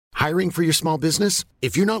Hiring for your small business?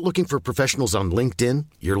 If you're not looking for professionals on LinkedIn,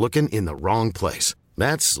 you're looking in the wrong place.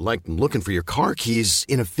 That's like looking for your car keys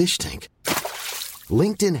in a fish tank.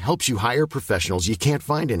 LinkedIn helps you hire professionals you can't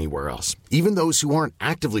find anywhere else, even those who aren't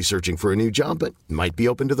actively searching for a new job but might be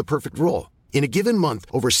open to the perfect role. In a given month,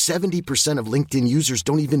 over 70% of LinkedIn users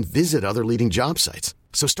don't even visit other leading job sites.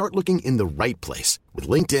 So start looking in the right place. With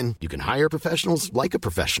LinkedIn, you can hire professionals like a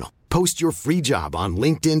professional. Post your free job on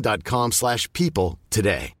linkedin.com/people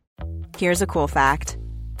today. Here's a cool fact.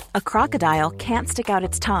 A crocodile can't stick out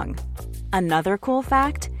its tongue. Another cool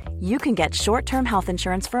fact, you can get short-term health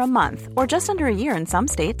insurance for a month or just under a year in some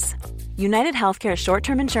states. United Healthcare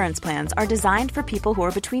short-term insurance plans are designed for people who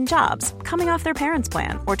are between jobs, coming off their parents'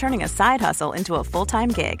 plan, or turning a side hustle into a full-time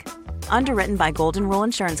gig. Underwritten by Golden Rule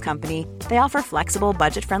Insurance Company, they offer flexible,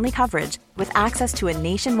 budget-friendly coverage with access to a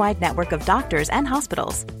nationwide network of doctors and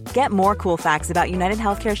hospitals. Get more cool facts about United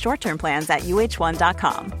Healthcare short-term plans at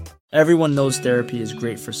uh1.com. Everyone knows therapy is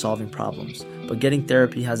great for solving problems, but getting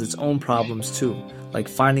therapy has its own problems too, like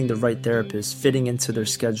finding the right therapist, fitting into their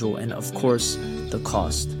schedule, and of course, the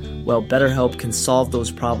cost. Well, BetterHelp can solve those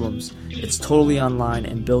problems. It's totally online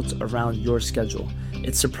and built around your schedule.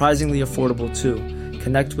 It's surprisingly affordable too.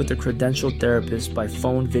 Connect with a credentialed therapist by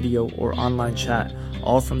phone, video, or online chat,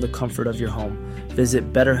 all from the comfort of your home.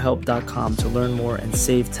 Visit BetterHelp.com to learn more and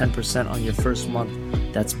save 10% on your first month.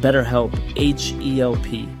 That's BetterHelp,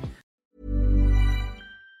 H-E-L-P.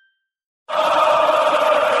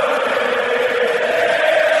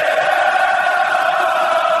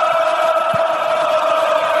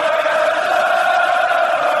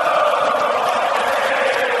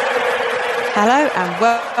 Hello and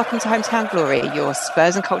welcome to Hometown Glory, your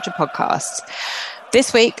Spurs and Culture podcast.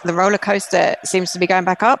 This week, the roller coaster seems to be going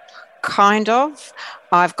back up, kind of.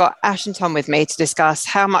 I've got Ash and Tom with me to discuss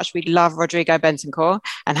how much we love Rodrigo Bentancur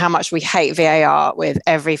and how much we hate VAR with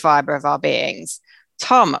every fibre of our beings.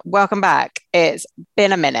 Tom, welcome back. It's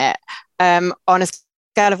been a minute. On a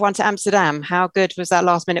scale of 1 to Amsterdam, how good was that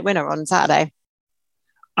last-minute winner on Saturday?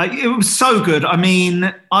 It was so good. I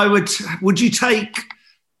mean, would you take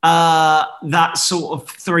that sort of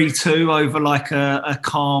 3-2 over like a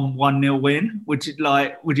calm 1-0 win? Would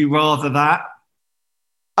you rather that?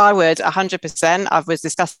 I would 100%. I was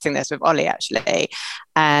discussing this with Ollie actually.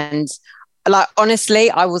 And like, honestly,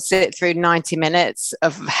 I will sit through 90 minutes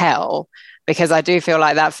of hell because I do feel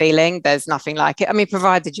like that feeling, there's nothing like it. I mean,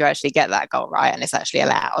 provided you actually get that goal right and it's actually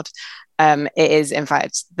allowed. It is in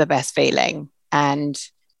fact the best feeling. And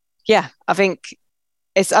yeah, I think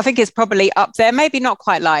it's probably up there, maybe not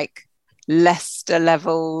quite like Leicester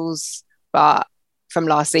levels, but from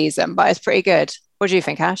last season, but it's pretty good. What do you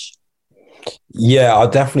think, Ash? Yeah, I'll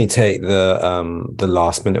definitely take the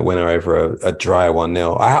last minute winner over a dry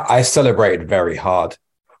 1-0. I celebrated very hard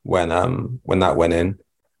when that went in,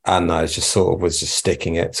 and I just was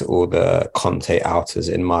sticking it to all the Conte outers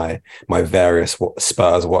in my various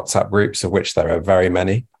Spurs WhatsApp groups, of which there are very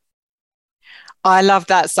many. I love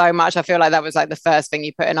that so much. I feel like that was like the first thing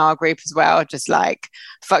you put in our group as well. Just like,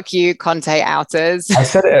 fuck you, Conte outers. I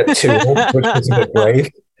said it at 2-2, which was a bit brave.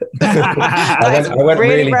 I went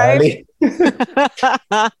really early.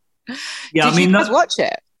 Yeah, Did you guys watch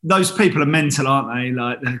it? Those people are mental, aren't they?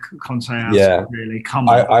 Like the Conte outers. Yeah, really. Come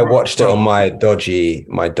on. I watched it on my dodgy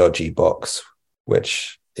box,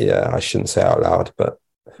 which I shouldn't say out loud, but.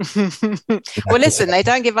 Well, listen, they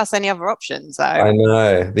don't give us any other options. So. I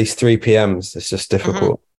know these 3 p.m s. It's just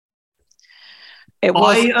difficult. It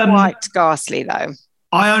was quite ghastly, though.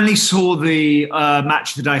 I only saw the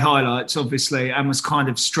match of the day highlights, obviously, and was kind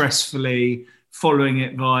of stressfully following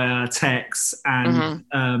it via text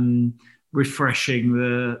and refreshing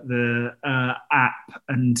the app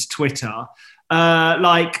and Twitter.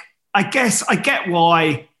 I guess I get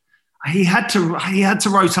why. He had to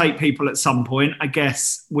rotate people at some point. I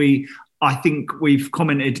guess I think we've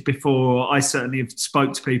commented before. I certainly have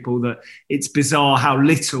spoke to people that it's bizarre how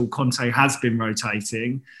little Conte has been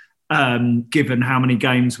rotating, given how many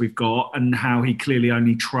games we've got and how he clearly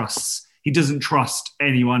only trusts. He doesn't trust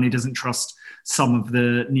anyone. He doesn't trust some of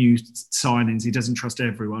the new signings. He doesn't trust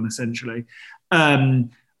everyone, essentially.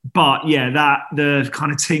 But yeah, the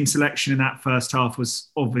kind of team selection in that first half was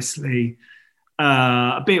obviously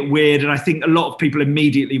a bit weird, and I think a lot of people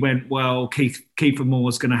immediately went, well, Kiefer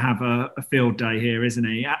Moore's going to have a field day here, isn't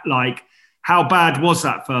he? Like, how bad was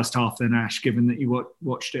that first half then, Ash, given that you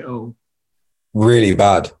watched it all? Really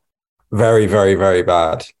bad. Very, very, very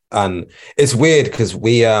bad. And it's weird because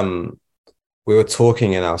we were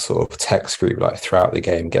talking in our sort of text group like throughout the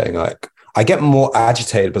game, getting like, I get more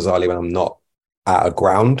agitated bizarrely when I'm not at a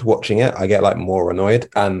ground watching it. I get like more annoyed,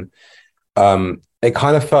 and it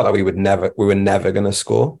kind of felt like we were never going to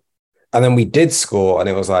score. And then we did score, and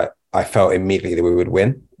it was like, I felt immediately that we would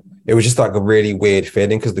win. It was just like a really weird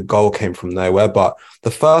feeling because the goal came from nowhere. But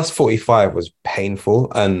the first 45 was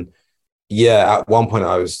painful. And yeah, at one point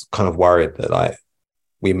I was kind of worried that like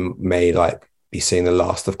we may like be seeing the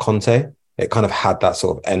last of Conte. It kind of had that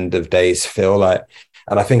sort of end of days feel like,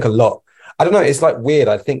 and I think a lot, I don't know, it's like weird.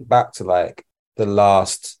 I think back to like the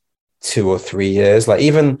last 2 or 3 years, like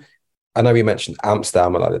even, I know we mentioned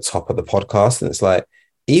Amsterdam at like the top of the podcast, and it's like,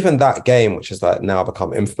 even that game, which has like now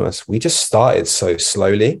become infamous, we just started so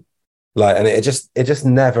slowly, like, and it just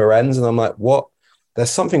never ends. And I'm like, what? There's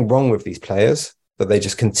something wrong with these players that they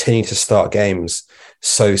just continue to start games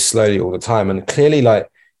so slowly all the time. And clearly, like,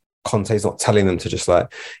 Conte's not telling them to just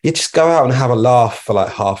like, you just go out and have a laugh for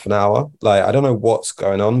like half an hour. Like, I don't know what's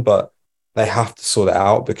going on, but they have to sort it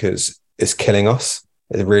out because it's killing us.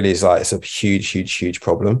 It really is like, it's a huge, huge, huge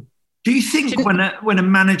problem. Do you think when a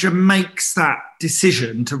manager makes that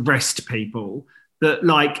decision to rest people, that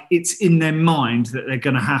like it's in their mind that they're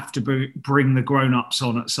going to have to bring the grown-ups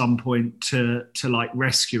on at some point to like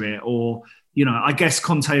rescue it? Or, you know, I guess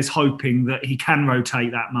Conte is hoping that he can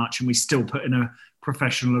rotate that much and we still put in a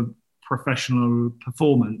professional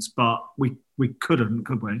performance, but we couldn't,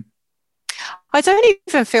 could we? I don't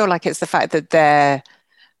even feel like it's the fact that they're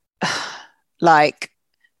like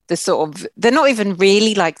the sort of, they're not even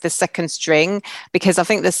really like the second string, because I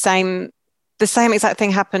think the same exact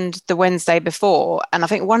thing happened the Wednesday before. And I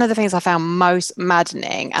think one of the things I found most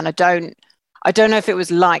maddening, and I don't know if it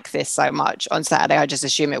was like this so much on Saturday, I just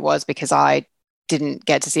assume it was because I didn't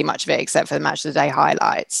get to see much of it except for the match of the day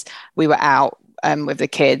highlights. We were out with the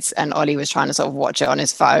kids, and Ollie was trying to sort of watch it on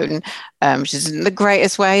his phone, which isn't the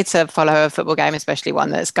greatest way to follow a football game, especially one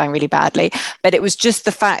that's going really badly. But it was just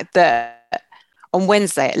the fact that on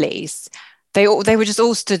Wednesday, at least, they were just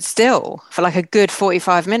all stood still for like a good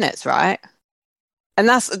 45 minutes, right? And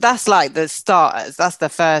that's like the starters. That's the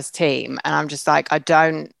first team. And I'm just like, I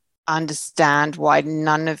don't understand why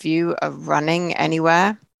none of you are running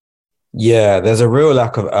anywhere. Yeah, there's a real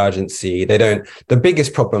lack of urgency. The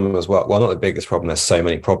biggest problem as well, not the biggest problem, there's so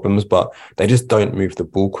many problems, but they just don't move the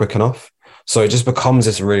ball quick enough. So it just becomes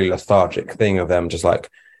this really lethargic thing of them just like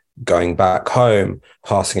going back home,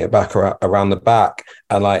 passing it back around the back.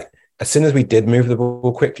 And like, as soon as we did move the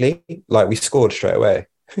ball quickly, like we scored straight away.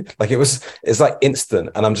 Like it's like instant.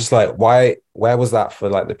 And I'm just like, where was that for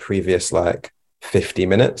like the previous like 50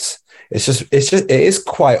 minutes? It is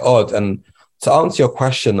quite odd. And to answer your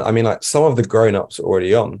question, I mean, like some of the grown-ups are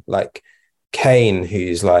already on, like Kane,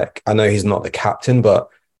 who's like, I know he's not the captain, but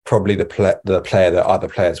probably the player that other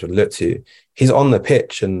players would look to. He's on the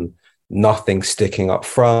pitch and nothing sticking up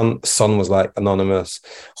front. Son was like anonymous.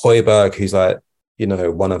 Højbjerg, who's like, you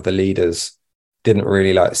know, one of the leaders, didn't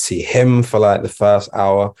really like see him for like the first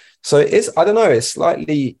hour. So I don't know, it's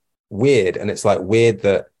slightly weird. And it's like weird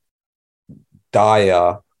that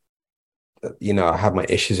Dyer, you know, I have my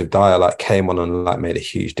issues with Dyer, like came on and like made a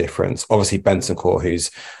huge difference. Obviously Bentancur, who's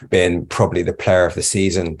been probably the player of the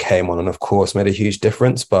season, came on and of course made a huge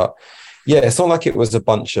difference. But yeah, it's not like it was a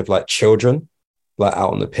bunch of like children like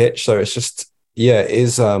out on the pitch. So it's just, yeah, it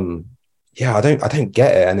is I don't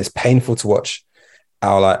get it. And it's painful to watch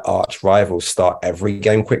our like arch rivals start every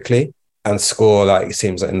game quickly and score like it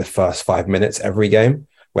seems like in the first 5 minutes every game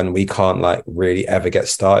when we can't like really ever get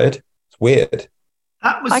started. It's weird.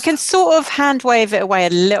 I can sort of hand wave it away a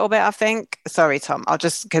little bit, I think. Sorry, Tom. I'll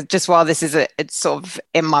just while this is it's sort of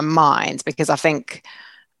in my mind, because I think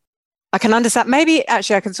I can understand. Maybe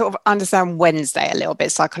actually, I can sort of understand Wednesday a little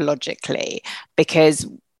bit psychologically, because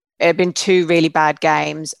it had been 2 really bad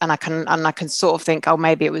games, and I can sort of think, oh,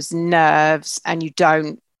 maybe it was nerves, and you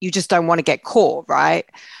just don't want to get caught, right?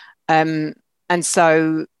 And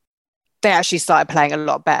so they actually started playing a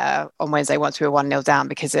lot better on Wednesday once we were 1-0 down,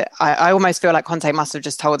 because I almost feel like Conte must have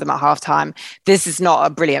just told them at halftime, this is not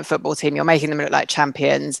a brilliant football team. You're making them look like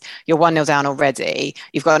champions. You're 1-0 down already.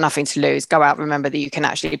 You've got nothing to lose. Go out, remember that you can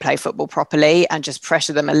actually play football properly, and just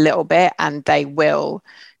pressure them a little bit and they will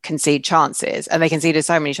concede chances. And they conceded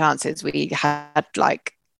so many chances. We had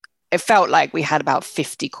it felt like we had about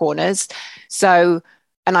 50 corners. So,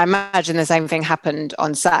 and I imagine the same thing happened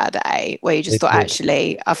on Saturday, where you just thought,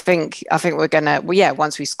 actually, I think we're gonna,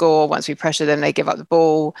 once we score, once we pressure them, they give up the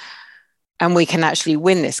ball, and we can actually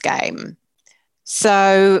win this game.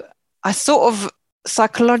 So I sort of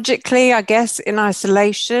psychologically, I guess, in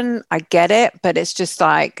isolation, I get it, but it's just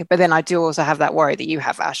like, but then I do also have that worry that you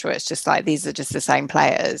have, Ash, where it's just like, these are just the same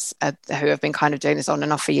players who have been kind of doing this on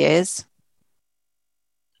and off for years.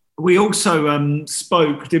 We also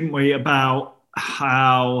spoke, didn't we, about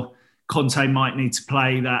how Conte might need to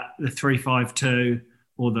play the 3-5-2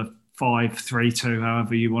 or the 5-3-2,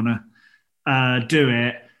 however you want to do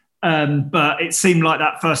it. But it seemed like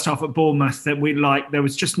that first half at Bournemouth that there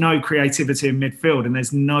was just no creativity in midfield, and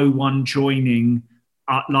there's no one joining,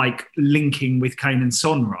 linking with Kane and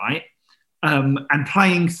Son, right? And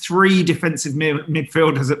playing three defensive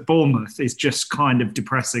midfielders at Bournemouth is just kind of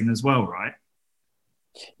depressing as well, right?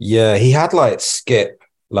 Yeah, he had Skip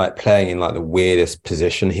playing in the weirdest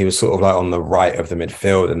position. He was sort of on the right of the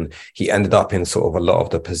midfield, and he ended up in sort of a lot of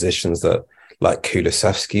the positions that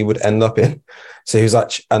Kulusevski would end up in. So he was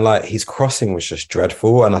his crossing was just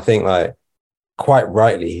dreadful. And I think quite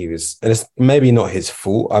rightly he was, and it's maybe not his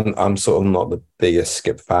fault. I'm sort of not the biggest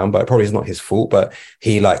Skip fan, but it probably is not his fault, but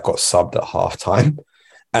he got subbed at halftime.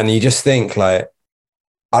 And you just think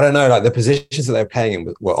I don't know, the positions that they were playing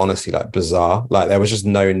in were honestly bizarre. There was just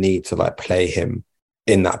no need to play him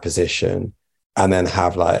in that position and then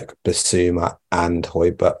have Bissouma and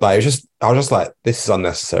Højbjerg. I was just this is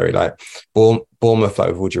unnecessary. Bournemouth,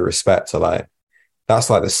 with all due respect, that's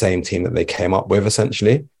the same team that they came up with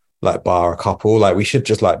essentially, bar a couple. We should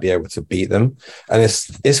just be able to beat them. And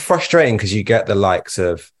it's frustrating because you get the likes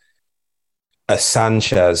of a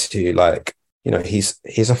Sanchez who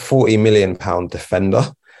he's a 40 million pound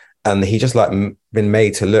defender, and he just been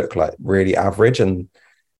made to look really average. And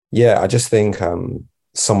yeah, I just think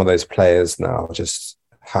some of those players now just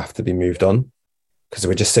have to be moved on, because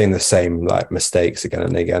we're just seeing the same mistakes again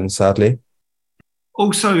and again, sadly.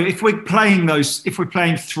 Also, if we're playing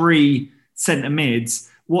three centre mids,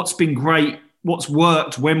 what's been great, what's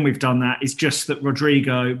worked when we've done that is just that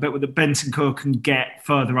Rodrigo, but with the Bentancur can get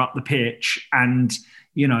further up the pitch and,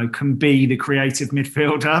 can be the creative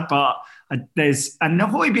midfielder. But and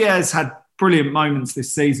Højbjerg's had brilliant moments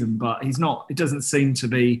this season, but it doesn't seem to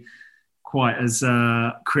be quite as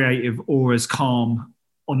creative or as calm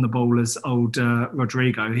on the ball as old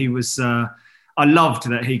Rodrigo. He was. I loved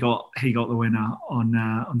that he got the winner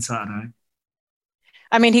on Saturday.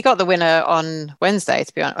 I mean, he got the winner on Wednesday,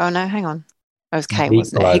 to be honest. Oh no, hang on. It was Kane,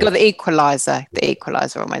 wasn't it? He got the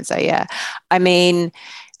equaliser on Wednesday. Yeah. I mean,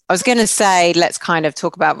 I was going to say let's kind of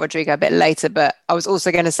talk about Rodrigo a bit later, but I was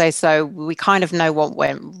also going to say, so we kind of know what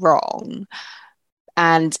went wrong,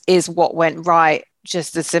 and is what went right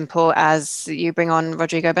just as simple as you bring on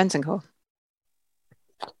Rodrigo Bentancur?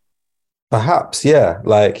 Perhaps, yeah.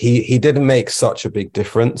 He didn't make such a big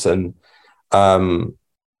difference, and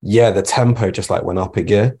the tempo just went up a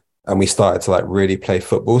gear, and we started to really play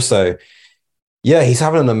football. So yeah, he's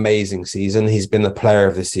having an amazing season. He's been the player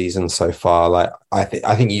of the season so far. I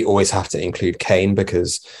think you always have to include Kane,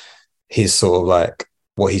 because he's sort of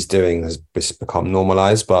what he's doing has just become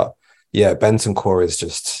normalized. But yeah, Bentancur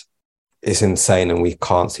is insane, and we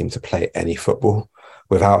can't seem to play any football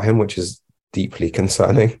without him, which is deeply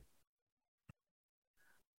concerning.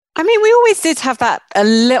 I mean, we always did have that a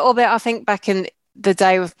little bit, I think, back in the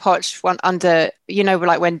day with Poch under,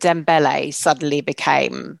 when Dembele suddenly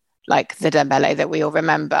became the Dembele that we all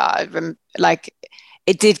remember.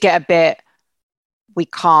 It did get a bit, we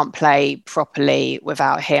can't play properly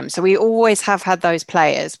without him. So we always have had those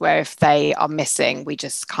players where if they are missing, we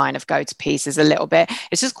just kind of go to pieces a little bit.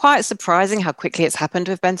 It's just quite surprising how quickly it's happened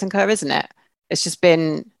with Bentancur, isn't it? It's just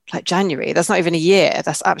been January. That's not even a year.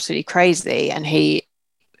 That's absolutely crazy. And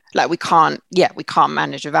we can't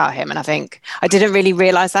manage without him. And I think I didn't really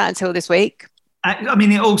realise that until this week. I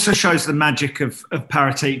mean, it also shows the magic of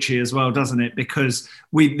Paratici as well, doesn't it? Because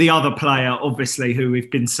the other player, obviously, who we've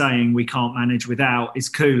been saying we can't manage without is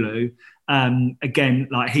Kulu. Again,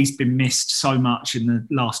 he's been missed so much in the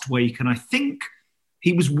last week. And I think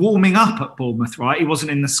he was warming up at Bournemouth, right? He wasn't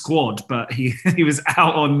in the squad, but he was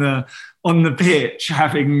out on the pitch,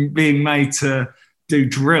 being made to do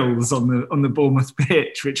drills on the Bournemouth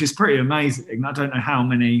pitch, which is pretty amazing. I don't know how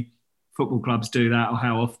many football clubs do that or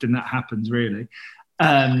how often that happens, really.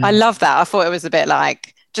 I love that. I thought it was a bit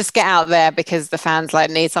just get out there because the fans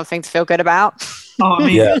need something to feel good about. Oh, I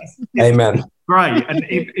mean, yeah. Amen. Great. And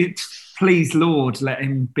it's please Lord, let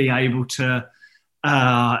him be able to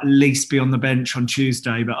at least be on the bench on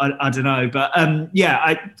Tuesday, but I don't know. But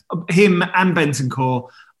him and Bentancur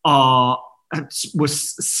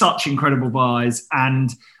was such incredible buys,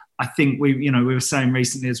 and I think we were saying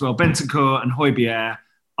recently as well, Bentancur and Højbjerg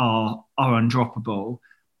are undroppable,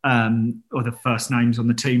 or the first names on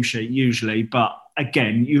the team sheet usually. But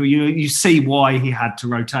again, you see why he had to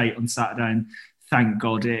rotate on Saturday, and thank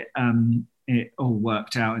God it all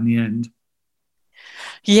worked out in the end.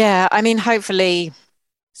 Yeah, I mean, hopefully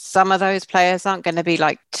some of those players aren't going to be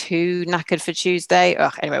too knackered for Tuesday.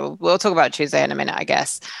 Anyway, we'll talk about Tuesday in a minute, I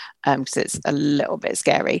guess, because it's a little bit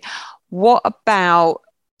scary. What about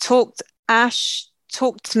talk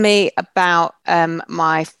to me about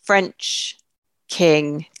my French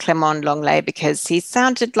King, Clement Longley, because it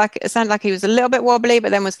sounded like he was a little bit wobbly,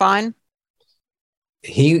 but then was fine.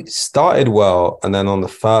 He started well, and then on the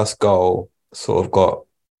first goal, sort of got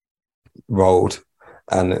rolled,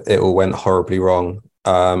 and it all went horribly wrong.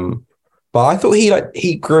 But I thought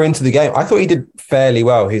he grew into the game. I thought he did fairly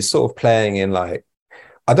well. He's sort of playing in like,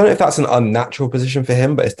 I don't know if that's an unnatural position for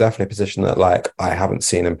him, but it's definitely a position that like I haven't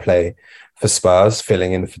seen him play for Spurs,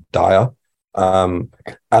 filling in for Dyer. And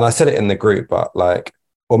I said it in the group, but like,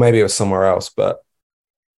 or maybe it was somewhere else, but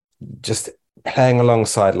just playing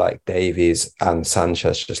alongside like Davies and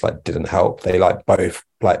Sanchez just like didn't help. They like both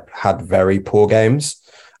like had very poor games.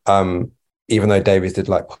 Even though Davies did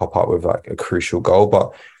like pop up with like a crucial goal,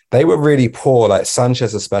 but they were really poor. Like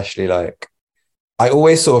Sanchez, especially, like I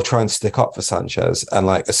always sort of try and stick up for Sanchez. And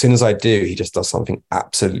like, as soon as I do, he just does something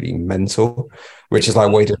absolutely mental, which is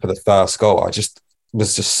like what he did for the first goal. I just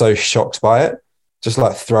was just so shocked by it. Just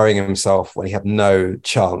like throwing himself when he had no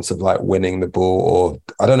chance of like winning the ball, or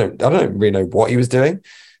I don't really know what he was doing.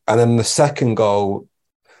 And then the second goal,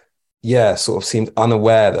 sort of seemed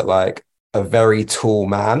unaware that like a very tall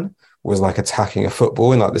man was like attacking a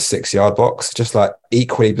football in like the 6-yard box, just like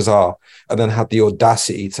equally bizarre. And then had the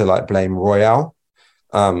audacity to like blame Royale.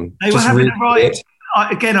 They were having a right.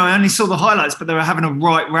 Again, I only saw the highlights, but they were having a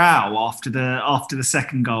right row after the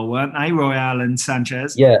second goal, weren't they? Royale and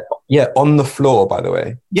Sanchez. Yeah, on the floor, by the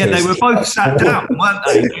way. Yeah, they were both sat down, weren't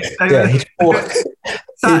they?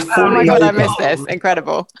 Oh my God, I missed this.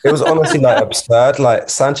 Incredible. It was honestly like absurd. Like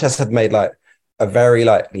Sanchez had made like a very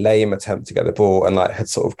like lame attempt to get the ball and like had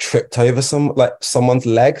sort of tripped over someone's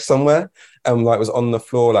leg somewhere and like was on the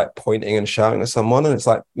floor like pointing and shouting at someone, and it's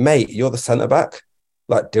like, mate, you're the centre back,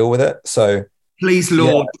 like deal with it. So please,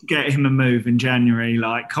 Lord, get him a move in January.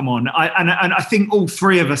 Like, come on. I think all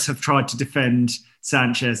three of us have tried to defend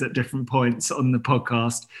Sanchez at different points on the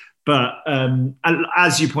podcast. But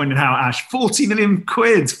as you pointed out, Ash, 40 million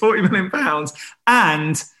quid, 40 million pounds.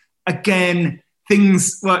 And again,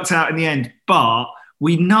 things worked out in the end. But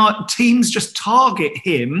we know teams just target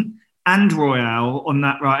him and Royale on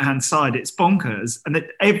that right-hand side. It's bonkers. And that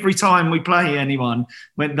every time we play anyone,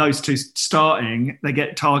 when those two starting, they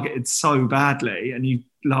get targeted so badly, and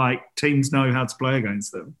teams know how to play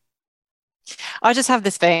against them. I just have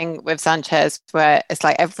this thing with Sanchez where it's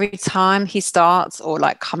like every time he starts or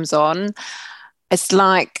like comes on, it's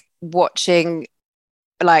like watching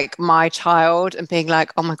like my child and being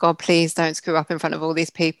like, oh my God, please don't screw up in front of all these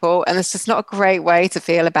people. And it's just not a great way to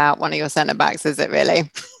feel about one of your centre backs, is it really?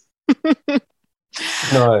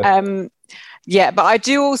 No. But I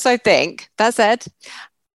do also think, that said,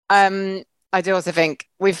 I do also think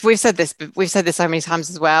we've said this so many times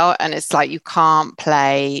as well, and it's like you can't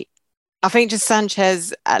play. I think just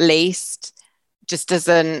Sanchez at least just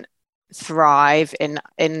doesn't thrive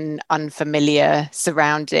in unfamiliar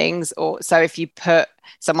surroundings, or so if you put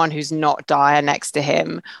someone who's not Dyer next to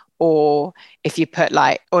him, or if you put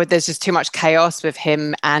or there's just too much chaos with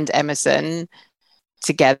him and Emerson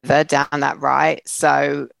together down that right.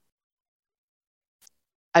 So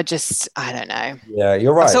I don't know. Yeah,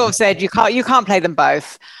 you're right. I sort of said you can't play them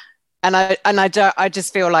both. And I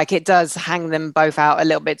just feel like it does hang them both out a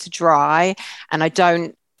little bit to dry. And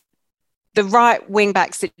the right wing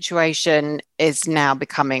back situation is now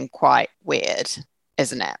becoming quite weird,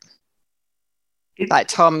 isn't it? Like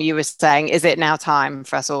Tom, you were saying, is it now time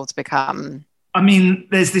for us all to become? I mean,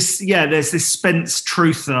 there's this Spence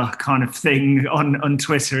truther kind of thing on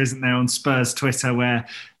Twitter, isn't there? On Spurs Twitter, where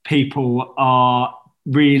people are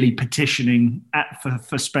really petitioning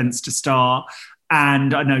for Spence to start.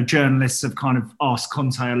 And I know journalists have kind of asked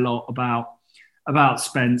Conte a lot about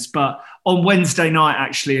Spence. But on Wednesday night,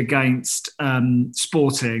 actually, against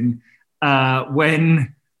Sporting,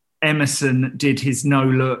 when Emerson did his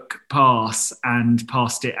no-look pass and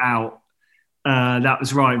passed it out, that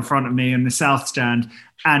was right in front of me in the South Stand.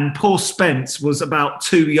 And poor Spence was about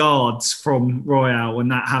 2 yards from Royale when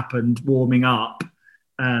that happened, warming up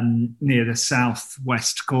near the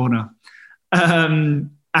southwest corner.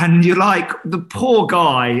 And you're like, the poor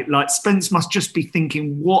guy, like Spence must just be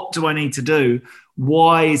thinking, what do I need to do?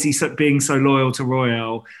 Why is he being so loyal to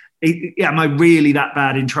Royale? Am I really that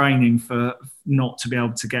bad in training for not to be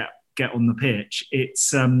able to get on the pitch?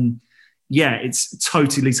 It's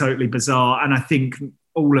totally bizarre. And I think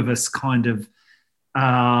all of us kind of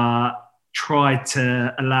tried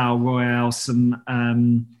to allow Royale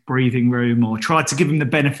some breathing room, or tried to give him the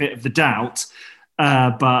benefit of the doubt.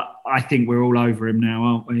 But I think we're all over him now,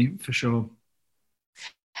 aren't we? For sure.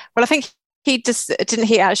 Well, I think didn't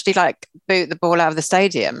he actually like boot the ball out of the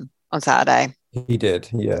stadium on Saturday? He did,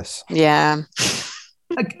 yes. Yeah.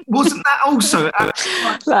 Wasn't that also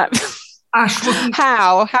Ash wasn't.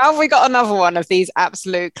 How have we got another one of these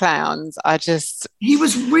absolute clowns? He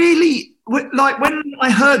was really like, when I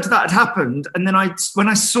heard that had happened, and then when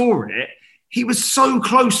I saw it, he was so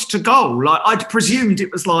close to goal. Like, I'd presumed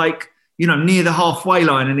it was like, near the halfway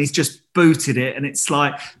line, and he's just booted it, and it's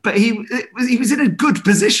like, but he was in a good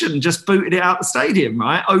position, just booted it out the stadium,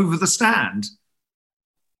 right over the stand.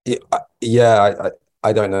 Yeah,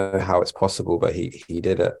 I don't know how it's possible, but he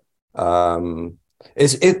did it.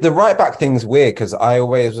 The right back thing's weird, because I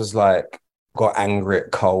always was like, got angry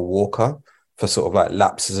at Kyle Walker for sort of like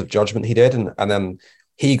lapses of judgment he did, and then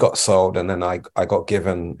he got sold, and then I got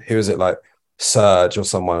given, who is it, like Serge or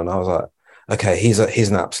someone, and I was like, okay, he's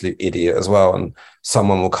an absolute idiot as well, and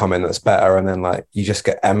someone will come in that's better, and then like you just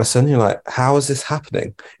get Emerson. You're like, how is this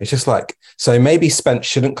happening? It's just like, so maybe Spence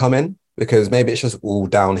shouldn't come in, because maybe it's just all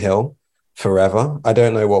downhill forever. I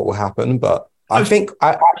don't know what will happen, but I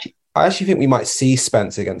actually think we might see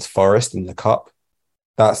Spence against Forest in the cup.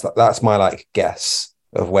 That's my like guess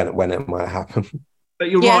of when it might happen. But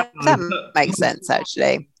you're yeah, right. That makes sense,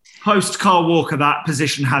 actually. Post Kyle Walker, that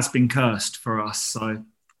position has been cursed for us. So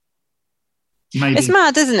maybe it's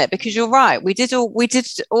mad, isn't it? Because you're right. We did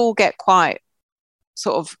all get quite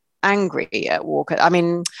sort of angry at Walker. I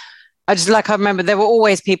mean, I remember there were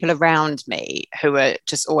always people around me who were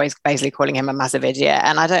just always basically calling him a massive idiot.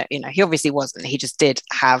 And I don't, he obviously wasn't. He just did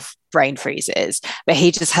have brain freezes, but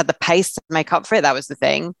he just had the pace to make up for it. That was the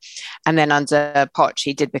thing. And then under Poch,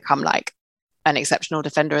 he did become like an exceptional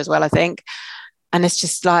defender as well, I think. And it's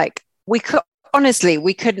just like, we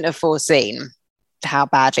couldn't have foreseen how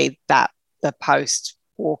badly that the post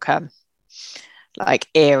Walker like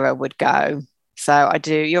era would go. So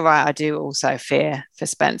you're right, I do also fear for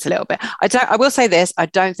Spence a little bit. I will say this, I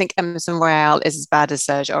don't think Emerson Royale is as bad as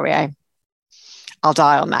Serge Aurier. I'll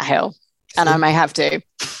die on that hill, and I may have to.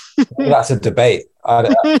 That's a debate. I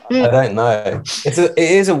don't know. It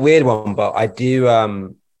is a weird one, but I do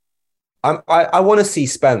I want to see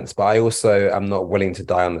Spence, but I also am not willing to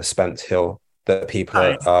die on the Spence hill that people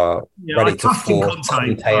are ready to force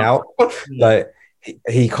Conte out. Like,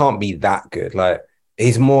 he can't be that good. Like,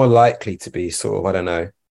 he's more likely to be sort of, I don't know,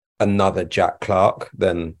 another Jack Clark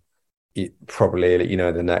than probably,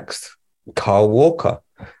 the next Kyle Walker,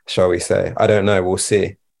 shall we say. I don't know. We'll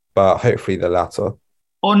see. But hopefully the latter.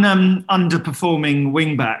 On underperforming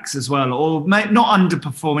wing-backs as well, or not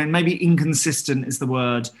underperforming, maybe inconsistent is the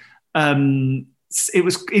word. It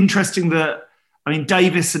was interesting that,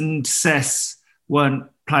 Davis and Cess weren't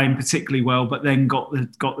playing particularly well, but then got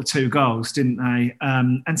the 2 goals, didn't they?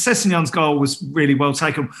 And Sessegnon's goal was really well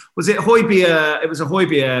taken. Was it Højbjerg? It was a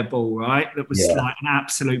Højbjerg ball, right? That was like an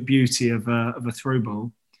absolute beauty of a through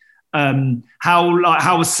ball.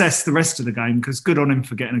 How was Cess the rest of the game? Because good on him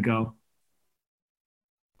for getting a goal.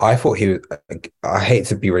 I thought he was, I hate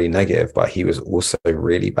to be really negative, but he was also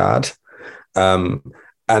really bad.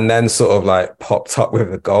 And then sort of like popped up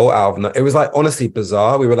with a goal out of it. Was like honestly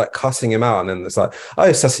bizarre. We were like cussing him out, and then it's like,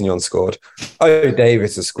 oh, Sessegnon scored. Oh,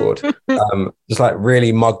 Davis has scored. Just like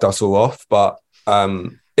really mugged us all off. But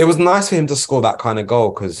it was nice for him to score that kind of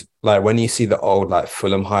goal, because like when you see the old like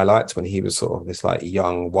Fulham highlights when he was sort of this like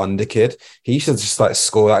young wonder kid, he used to just like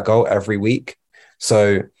score that goal every week.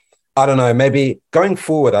 So I don't know, maybe going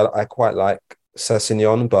forward, I quite like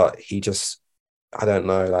Sessegnon, but he just, I don't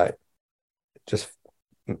know, like just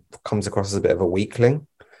comes across as a bit of a weakling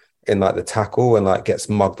in like the tackle and like gets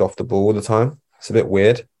mugged off the ball all the time. It's a bit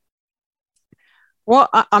weird. Well,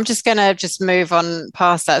 I'm just going to just move on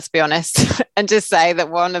past that, to be honest, and just say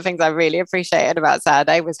that one of the things I really appreciated about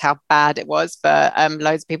Saturday was how bad it was for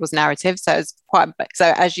loads of people's narratives. So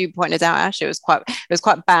as you pointed out, Ash, it was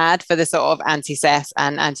quite bad for the sort of anti-Cess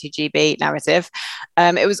and anti-GB narrative.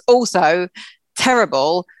 It was also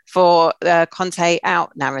terrible for the Conte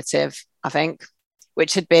out narrative, I think,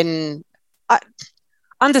 which had been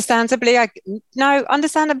understandably or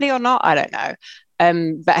not, I don't know.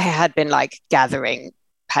 But it had been like gathering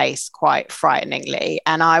pace quite frighteningly.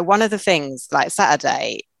 And one of the things like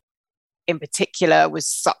Saturday in particular was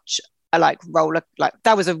such a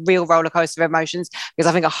that was a real roller coaster of emotions, because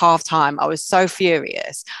I think at halftime I was so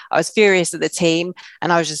furious. I was furious at the team,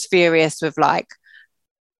 and I was just furious with like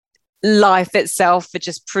life itself for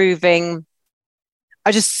just proving,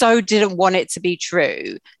 I just so didn't want it to be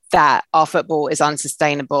true that our football is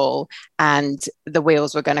unsustainable and the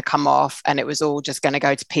wheels were going to come off and it was all just going to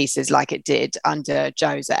go to pieces like it did under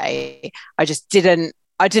Jose. I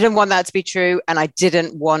didn't want that to be true, and I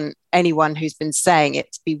didn't want anyone who's been saying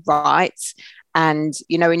it to be right. And,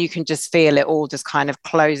 and you can just feel it all just kind of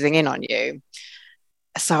closing in on you.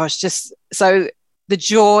 So the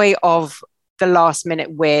joy of the last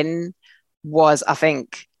minute win was, I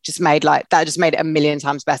think, just made it a million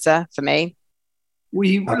times better for me.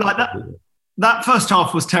 We like that first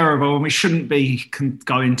half was terrible, and we shouldn't be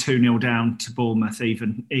going 2-0 down to Bournemouth,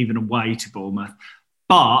 even away to Bournemouth.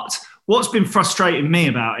 But what's been frustrating me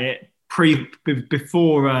about it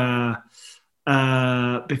before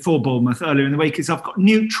Bournemouth earlier in the week is I've got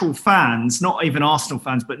neutral fans, not even Arsenal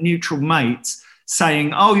fans, but neutral mates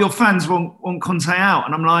saying, "Oh, your fans want Conte out,"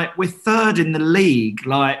 and I'm like, "We're third in the league.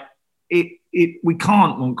 Like, we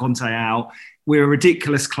can't want Conte out. We're a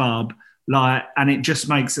ridiculous club, like, and it just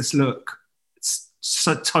makes us look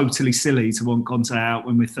so totally silly to want Conte out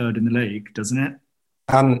when we're third in the league, doesn't it?"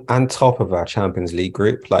 And top of our Champions League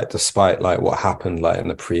group, like despite like what happened like in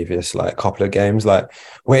the previous like couple of games, like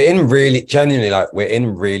we're in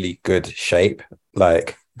really good shape,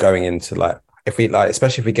 like going into like if we like,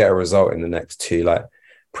 especially if we get a result in the next 2 like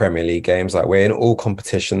Premier League games, like we're in all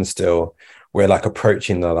competitions still. We're like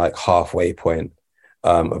approaching the like halfway point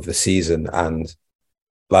of the season, and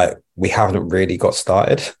like we haven't really got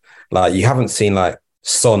started. Like you haven't seen like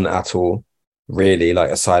Son at all, really, like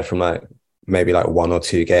aside from like maybe like 1 or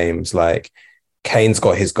 2 games. Like Kane's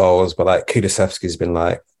got his goals, but like Kulusevski's been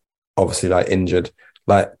like obviously like injured.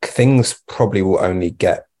 Like things probably will only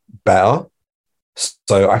get better.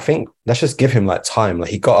 So I think let's just give him like time. Like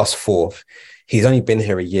he got us 4th. He's only been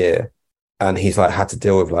here a year, and he's like had to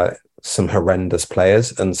deal with like some horrendous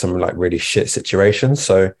players and some like really shit situations.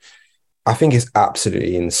 So I think it's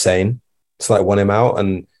absolutely insane to like want him out.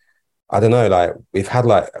 And I don't know, like we've had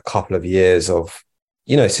like a couple of years of,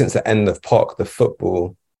 you know, since the end of POC, the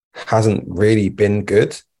football hasn't really been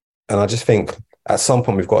good. And I just think at some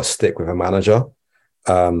point we've got to stick with a manager.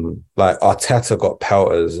 Like Arteta got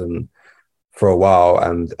pelters and for a while,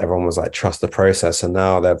 and everyone was like, trust the process. And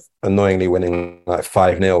now they're annoyingly winning like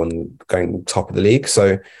 5-0 and going top of the league.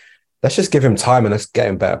 So let's just give him time and let's get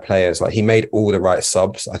him better players. Like he made all the right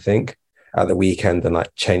subs, I think, at the weekend and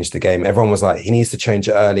like changed the game. Everyone was like, he needs to change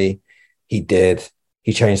it early. He did.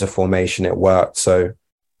 He changed the formation. It worked. So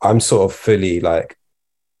I'm sort of fully like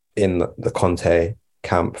in the Conte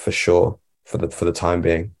camp for sure for the time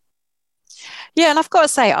being. Yeah, and I've got to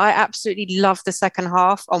say, I absolutely loved the second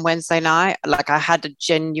half on Wednesday night. Like I had a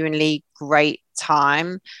genuinely great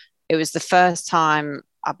time. It was the first time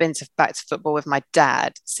I've been back to football with my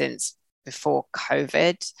dad since before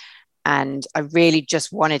COVID. And I really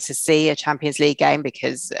just wanted to see a Champions League game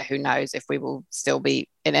because who knows if we will still be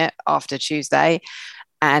in it after Tuesday.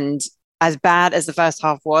 And as bad as the first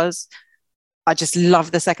half was, I just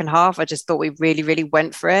loved the second half. I just thought we really, really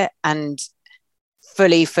went for it and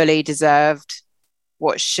fully deserved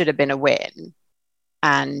what should have been a win.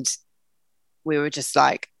 And we were just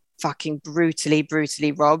like fucking brutally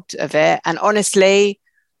robbed of it. And honestly,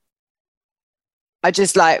 I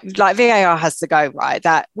just like VAR has to go, right?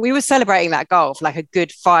 That we were celebrating that goal for like a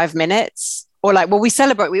good 5 minutes, or like, well,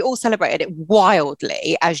 we all celebrated it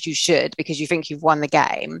wildly, as you should, because you think you've won the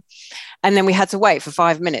game. And then we had to wait for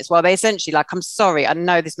 5 minutes while they essentially, like, I'm sorry, I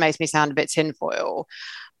know this makes me sound a bit tinfoil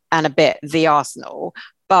and a bit the Arsenal,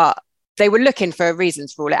 but they were looking for a reason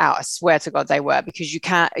to rule it out. I swear to God they were, because you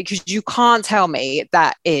can't tell me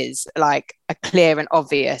that is like a clear and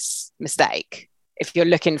obvious mistake if you're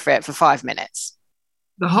looking for it for 5 minutes.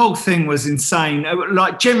 The whole thing was insane.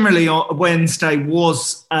 Like generally on Wednesday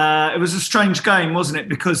was, it was a strange game, wasn't it?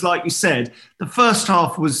 Because like you said, the first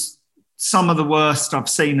half was some of the worst I've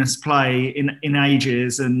seen us play in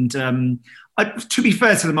ages. And to be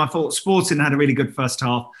fair to them, I thought Sporting had a really good first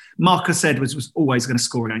half. Marcus Edwards was always going to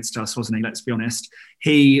score against us, wasn't he? Let's be honest.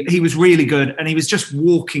 He was really good, and he was just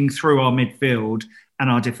walking through our midfield and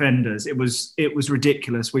our defenders. It was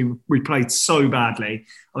ridiculous. We played so badly.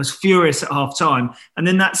 I was furious at half time. And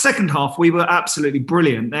then that second half, we were absolutely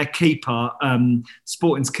brilliant. Their keeper,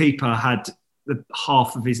 Sporting's keeper, had the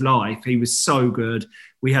half of his life. He was so good.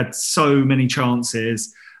 We had so many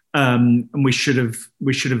chances, and we should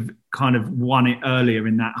have kind of won it earlier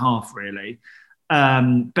in that half, really.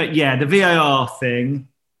 But yeah, the VAR thing.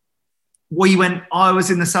 I was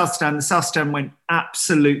in the South Stand. The South Stand went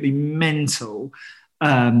absolutely mental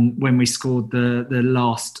when we scored the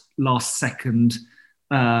last second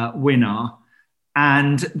winner.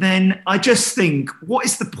 And then I just think, what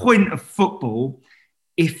is the point of football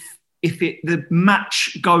if the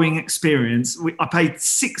match going experience? I paid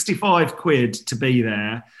 65 quid to be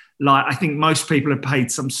there. Like, I think most people have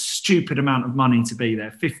paid some stupid amount of money to be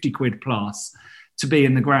there, 50 quid plus to be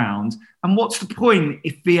in the ground. And what's the point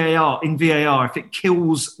if VAR, if it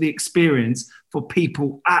kills the experience for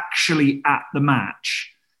people actually at the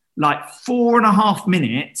match? Like 4.5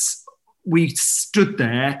 minutes, we stood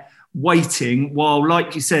there waiting while,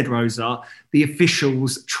 like you said, Rosa, the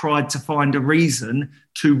officials tried to find a reason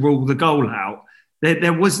to rule the goal out.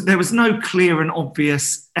 There was no clear and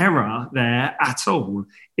obvious error there at all.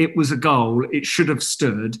 It was a goal. It should have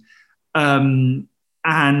stood. And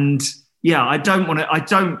yeah, I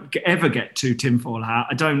don't ever get too tinfoil hat.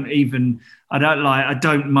 I don't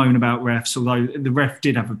moan about refs, although the ref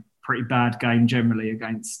did have a pretty bad game generally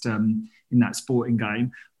against in that Sporting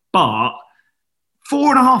game. But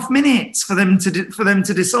 4.5 minutes for them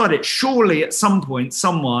to decide it. Surely at some point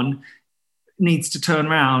someone needs to turn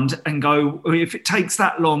around and go, if it takes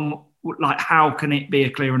that long, like, how can it be a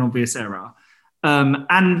clear and obvious error?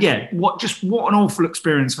 And yeah, what an awful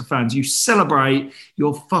experience for fans. You celebrate,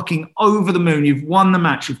 you're fucking over the moon, you've won the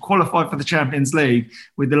match, you've qualified for the Champions League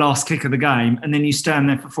with the last kick of the game, and then you stand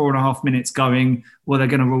there for 4.5 minutes going, well, they're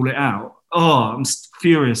going to rule it out. Oh, I'm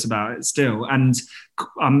furious about it still. And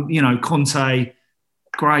Conte,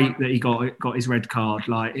 great that he got his red card.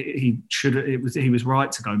 Like, he was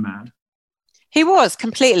right to go mad. He was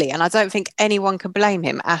completely, and I don't think anyone can blame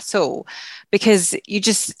him at all, because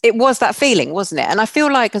it was that feeling, wasn't it? And I feel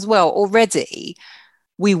like as well, already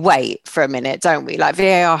we wait for a minute, don't we? Like,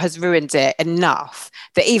 VAR has ruined it enough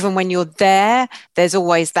that even when you're there, there's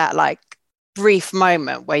always that like brief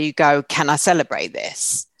moment where you go, can I celebrate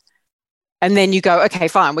this? And then you go, okay,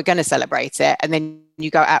 fine, we're going to celebrate it. And then you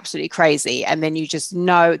go absolutely crazy. And then you just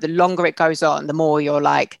know the longer it goes on, the more you're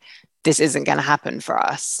like, this isn't going to happen for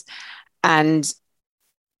us. And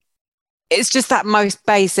it's just that most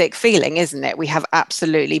basic feeling, isn't it? We have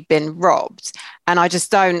absolutely been robbed. And I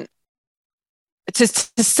just don't, to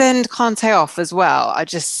send Conte off as well, I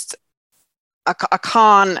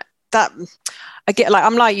can't, I get, like,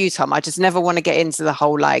 I'm like you, Tom, I just never want to get into the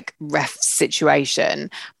whole like ref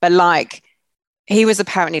situation. But like, he was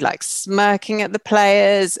apparently like smirking at the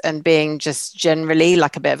players and being just generally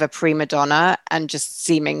like a bit of a prima donna and just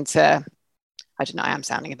seeming to, I don't know, I am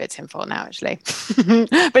sounding a bit tinfoil now, actually,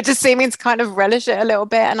 but just seeming to kind of relish it a little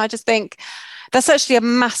bit. And I just think that's actually a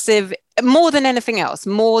massive, more than anything else,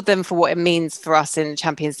 more than for what it means for us in the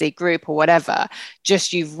Champions League group or whatever,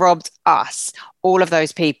 just you've robbed us, all of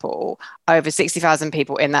those people, over 60,000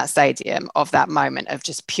 people in that stadium, of that moment of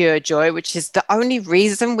just pure joy, which is the only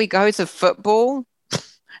reason we go to football.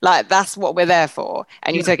 Like, that's what we're there for.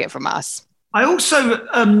 And you took it from us. I also,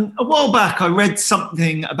 a while back, I read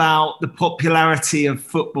something about the popularity of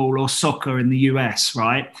football or soccer in the US,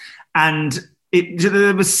 right? And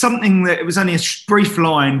there was something that, it was only a brief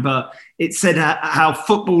line, but it said how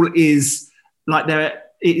football is like,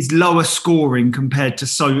 it is lower scoring compared to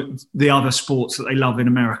the other sports that they love in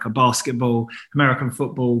America: basketball, American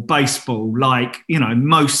football, baseball. Like,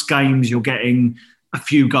 most games you're getting a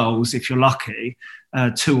few goals if you're lucky,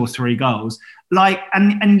 2 or 3 goals. Like,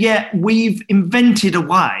 and yet we've invented a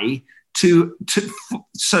way so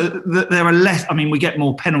that there are less. I mean, we get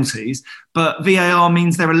more penalties, but VAR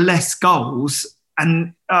means there are less goals.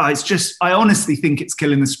 And it's just, I honestly think it's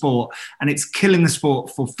killing the sport, and it's killing the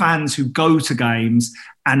sport for fans who go to games.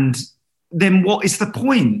 And then what is the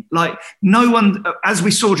point? Like, no one, as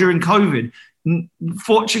we saw during COVID,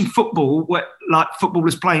 watching football, where like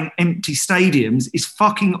footballers playing empty stadiums, is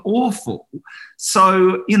fucking awful.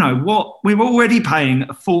 So, what, we're already paying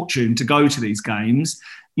a fortune to go to these games.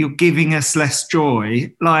 You're giving us less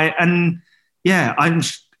joy. Like, and yeah,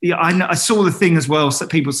 I saw the thing as well. So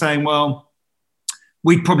people saying, well,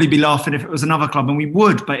 we'd probably be laughing if it was another club, and we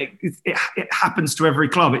would, but it happens to every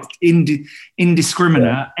club. It's indiscriminate.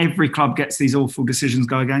 Yeah. Every club gets these awful decisions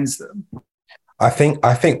go against them. I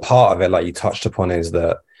think part of it, like you touched upon, is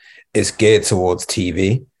that it's geared towards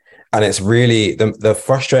TV. And it's really, the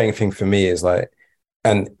frustrating thing for me is like,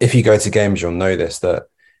 and if you go to games, you'll know this, that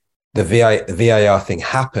the VAR thing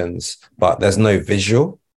happens, but there's no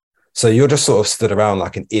visual. So you're just sort of stood around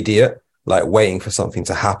like an idiot, like waiting for something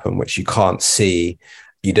to happen, which you can't see.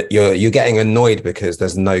 You're getting annoyed because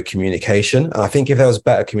there's no communication. And I think if there was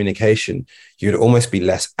better communication, you'd almost be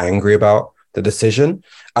less angry about the decision.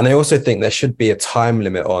 And I also think there should be a time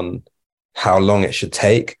limit on how long it should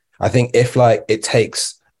take. I think if like it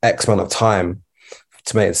takes X amount of time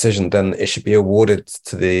to make a decision, then it should be awarded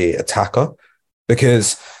to the attacker,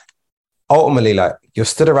 because ultimately, like, you're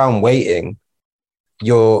stood around waiting.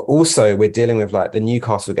 We're dealing with like the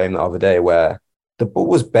Newcastle game the other day where the ball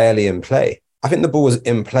was barely in play. I think the ball was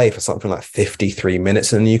in play for something like 53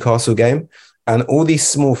 minutes in the Newcastle game. And all these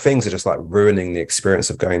small things are just like ruining the experience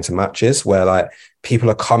of going to matches, where like people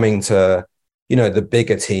are coming to, the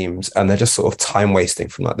bigger teams, and they're just sort of time wasting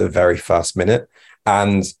from like the very first minute.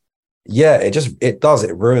 And yeah,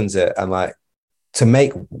 it ruins it. And like, to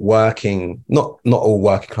make not all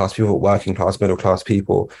working class people, but working class, middle class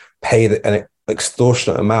people pay an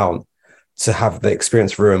extortionate amount to have the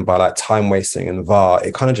experience ruined by like time wasting and VAR,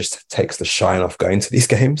 it kind of just takes the shine off going to these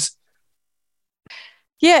games.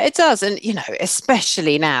 Yeah, it does. And,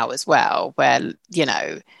 especially now as well, where,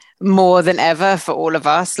 more than ever for all of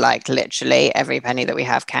us, like literally every penny that we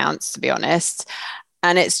have counts, to be honest.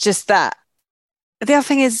 And it's just that the other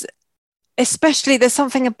thing is, especially there's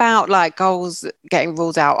something about like goals getting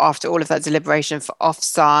ruled out after all of that deliberation for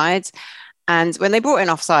offside. And when they brought in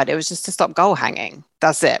offside, it was just to stop goal hanging.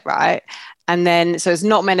 That's it, right? And then, so it's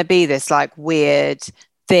not meant to be this like weird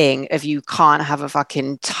thing of you can't have a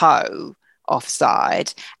fucking toe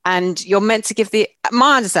offside. And you're meant to give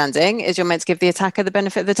my understanding is you're meant to give the attacker the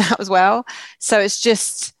benefit of the doubt as well. So it's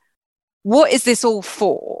just, what is this all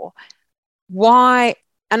for? Why?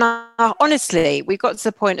 And honestly, we got to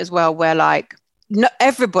the point as well where like, not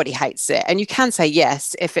everybody hates it. And you can say,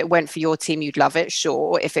 yes, if it went for your team, you'd love it.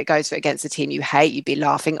 Sure. If it goes for against a team you hate, you'd be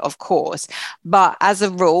laughing, of course. But as a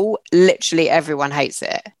rule, literally everyone hates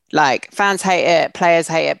it. Like fans hate it, players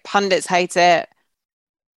hate it, pundits hate it.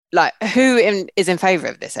 Like who is in favor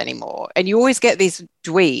of this anymore? And you always get these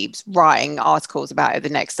dweebs writing articles about it the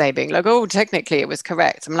next day being like, oh, technically it was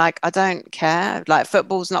correct. I'm like, I don't care. Like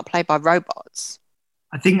football's not played by robots.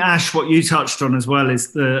 I think, Ash, what you touched on as well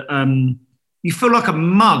is the you feel like a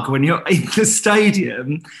mug when you're in the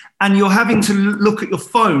stadium and you're having to look at your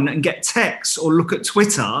phone and get texts or look at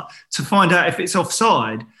Twitter to find out if it's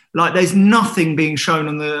offside. Like there's nothing being shown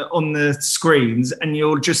on the screens and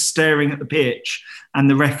you're just staring at the pitch and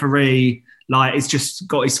the referee like has just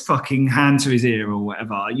got his fucking hand to his ear or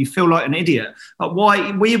whatever. You feel like an idiot. But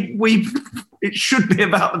why it should be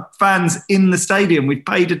about the fans in the stadium. We've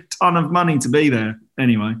paid a ton of money to be there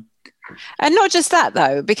anyway. And not just that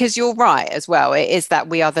though, because you're right as well. It is that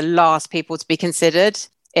we are the last people to be considered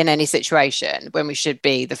in any situation when we should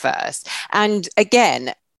be the first. And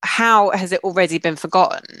again, how has it already been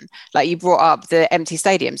forgotten? Like you brought up the empty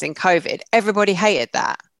stadiums in COVID. Everybody hated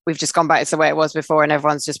that. We've just gone back to the way it was before and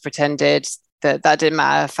everyone's just pretended that didn't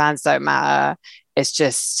matter. Fans don't matter. It's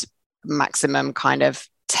just maximum kind of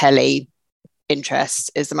telly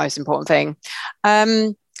interest is the most important thing.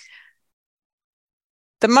 The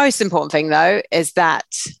most important thing, though, is that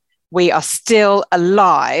we are still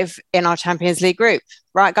alive in our Champions League group.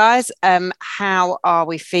 Right, guys? How are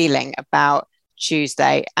we feeling about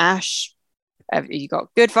Tuesday? Ash, have you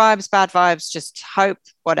got good vibes, bad vibes, just hope,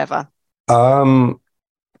 whatever?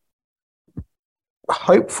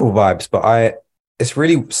 Hopeful vibes, but it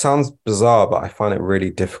really sounds bizarre, but I find it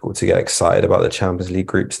really difficult to get excited about the Champions League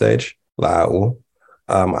group stage, like at all.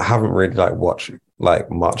 I haven't really watched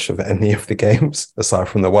much of any of the games aside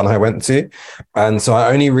from the one I went to. And so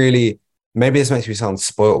I only really, maybe this makes me sound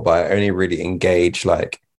spoiled, but I only really engage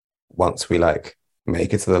once we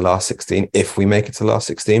make it to the last 16, if we make it to the last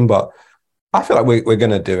 16. But I feel like we're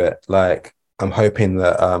going to do it. I'm hoping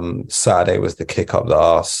that Saturday was the kick up the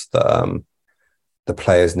arse that the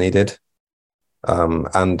players needed.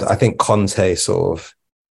 And I think Conte sort of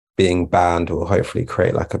being banned will hopefully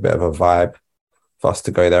create a bit of a vibe for us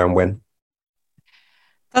to go there and win.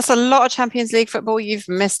 That's a lot of Champions League football you've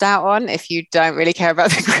missed out on if you don't really care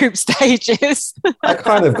about the group stages. I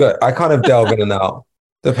kind of delve in and out.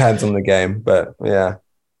 Depends on the game, but yeah.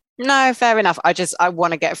 No, fair enough. I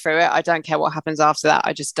want to get through it. I don't care what happens after that.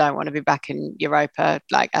 I just don't want to be back in Europa.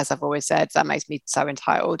 As I've always said, that makes me so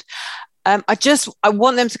entitled. I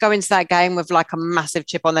want them to go into that game with a massive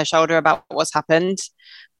chip on their shoulder about what's happened.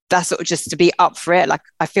 That's sort of just to be up for it.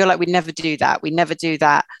 I feel like we never do that. We never do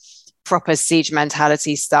that proper siege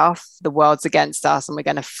mentality stuff. The world's against us and we're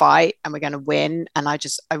going to fight and we're going to win. And I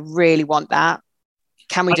really want that.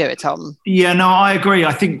 Can we do it, Tom? Yeah, no, I agree.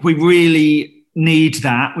 I think we really need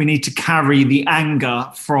that. We need to carry the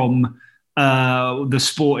anger from the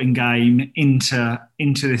sporting game into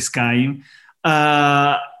this game.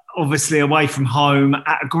 Obviously away from home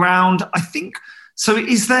at a ground, I think. So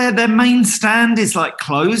is their main stand is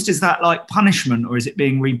closed? Is that punishment or is it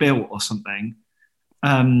being rebuilt or something?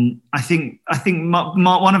 I think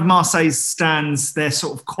one of Marseille's stands, their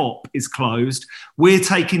sort of COP is closed. We're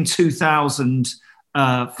taking 2,000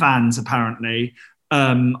 fans apparently.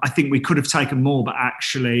 I think we could have taken more, but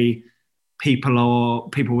actually people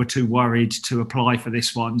were too worried to apply for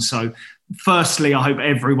this one. So firstly, I hope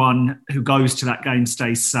everyone who goes to that game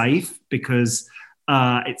stays safe because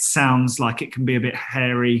it sounds like it can be a bit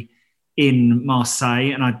hairy in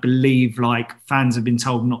Marseille. And I believe fans have been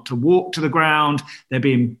told not to walk to the ground. They're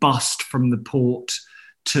being bussed from the port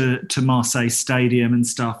to Marseille Stadium and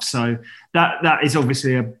stuff. So that is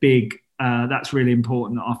obviously a big, that's really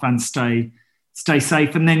important that our fans stay stay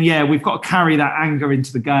safe. And then, we've got to carry that anger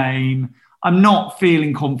into the game. I'm not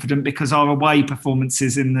feeling confident because our away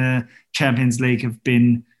performances in the Champions League have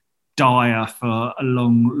been dire for a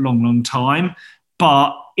long time.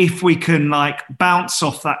 But if we can bounce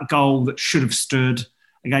off that goal that should have stood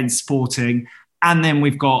against Sporting, and then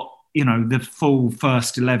we've got, the full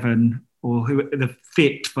first 11 or the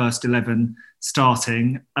fit first 11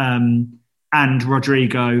 starting, and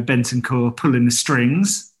Rodrigo Bentancur pulling the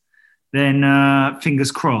strings, then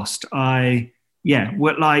fingers crossed. I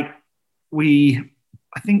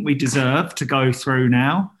think we deserve to go through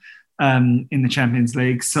now in the Champions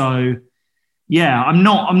League. So I'm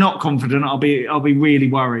not confident. I'll be really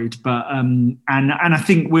worried. But and I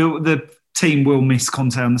think the team will miss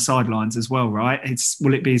Conte on the sidelines as well, right?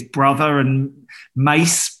 Will it be his brother and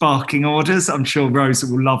Mace barking orders? I'm sure Rosa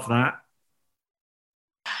will love that.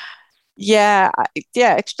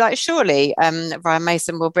 Surely Ryan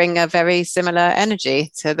Mason will bring a very similar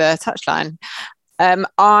energy to the touchline.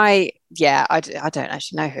 I don't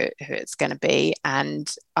actually know who it's going to be, and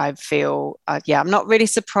I feel I'm not really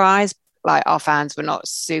surprised. Like, our fans were not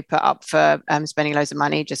super up for spending loads of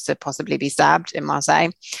money just to possibly be stabbed in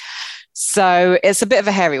Marseille, so it's a bit of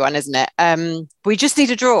a hairy one, isn't it? We just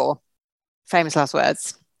need a draw. Famous last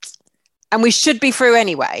words. And we should be through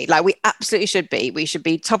anyway. Like, we absolutely should be. We should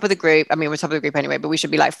be top of the group. I mean, we're top of the group anyway, but we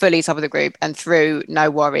should be fully top of the group and through, no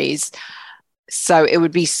worries. So it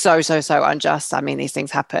would be so unjust. I mean, these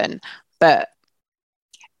things happen. But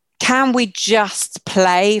can we just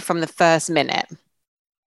play from the first minute?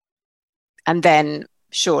 And then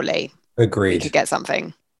surely agreed, we could get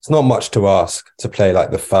something. It's not much to ask to play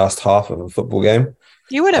the first half of a football game.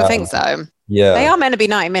 You wouldn't think so. Yeah. They are meant to be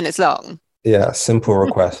 90 minutes long. Yeah, simple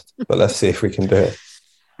request, but let's see if we can do it.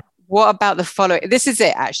 What about the following? This is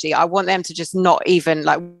it, actually. I want them to just not even,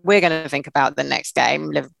 we're going to think about the next game,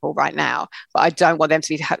 Liverpool, right now, but I don't want them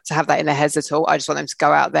to have that in their heads at all. I just want them to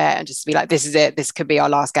go out there and just be like, this is it. This could be our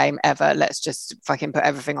last game ever. Let's just fucking put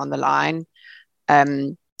everything on the line.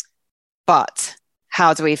 But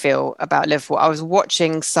how do we feel about Liverpool? I was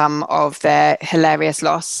watching some of their hilarious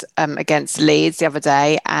loss against Leeds the other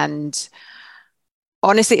day, and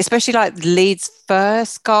honestly, especially Leeds'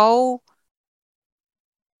 first goal,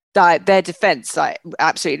 their defense,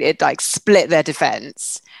 absolutely, it split their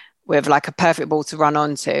defense with a perfect ball to run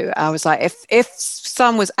onto. I was like, if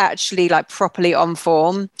Son was actually properly on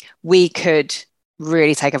form, we could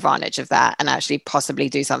really take advantage of that and actually possibly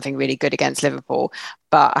do something really good against Liverpool.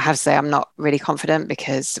 But I have to say, I'm not really confident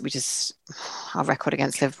because our record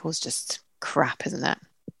against Liverpool is just crap, isn't it?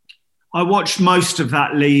 I watched most of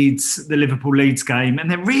the Liverpool Leeds game,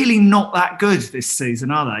 and they're really not that good this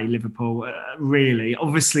season, are they, Liverpool? Really.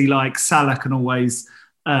 Obviously, Salah can always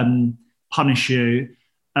punish you,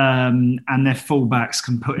 and their fullbacks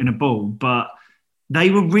can put in a ball. But they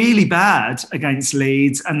were really bad against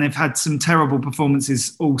Leeds, and they've had some terrible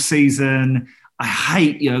performances all season. I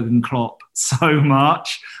hate Jurgen Klopp so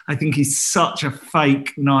much. I think he's such a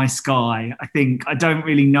fake, nice guy. I don't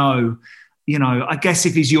really know. I guess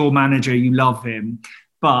if he's your manager, you love him,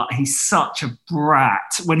 but he's such a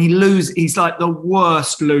brat. When he loses, he's the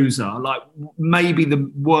worst loser. Maybe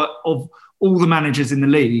the worst of all the managers in the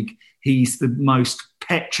league. He's the most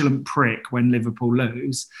petulant prick when Liverpool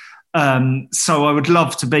lose. So I would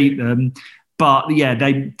love to beat them, but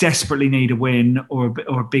they desperately need a win or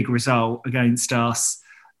a big result against us.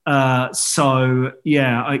 It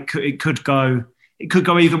could go. It could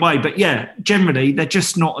go either way, but generally they're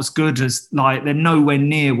just not as good as they're nowhere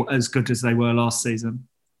near as good as they were last season.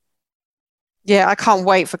 Yeah, I can't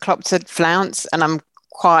wait for Klopp to flounce, and I'm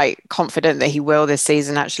quite confident that he will this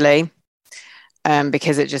season, actually,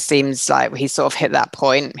 because it just seems like he's sort of hit that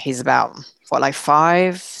point. He's about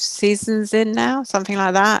 5 seasons in now, something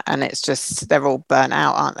like that, and it's just they're all burnt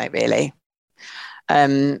out, aren't they? Really.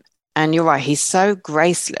 And you're right, he's so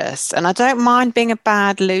graceless. And I don't mind being a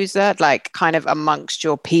bad loser, kind of amongst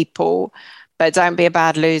your people, but don't be a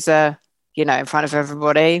bad loser, in front of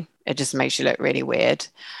everybody. It just makes you look really weird.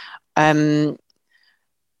 I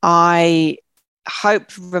hope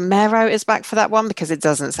Romero is back for that one, because it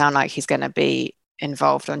doesn't sound like he's going to be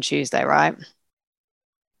involved on Tuesday, right?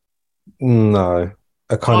 No,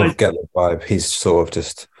 I kind of get the vibe. He's sort of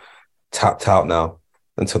just tapped out now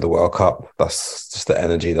until the World Cup. That's just the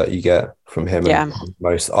energy that you get from him and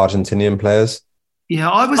most Argentinian players. Yeah,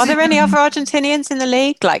 Are there any other Argentinians in the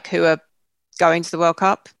league who are going to the World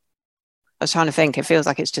Cup? I was trying to think. It feels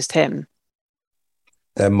like it's just him.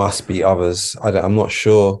 There must be others. I'm not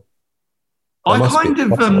sure. I was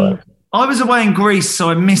away in Greece, so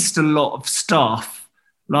I missed a lot of stuff.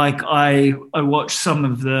 I watched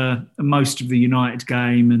most of the United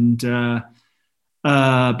game, and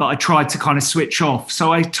but I tried to kind of switch off.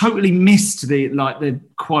 So I totally missed the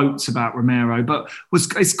quotes about Romero. But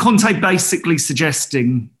is Conte basically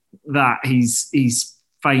suggesting that he's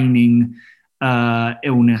feigning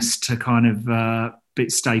illness to kind of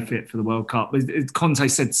stay fit for the World Cup? Conte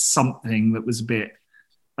said something that was a bit.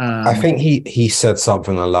 I think he said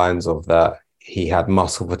something along the lines of that he had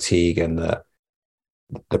muscle fatigue and that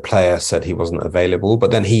the player said he wasn't available.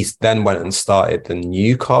 But then he went and started the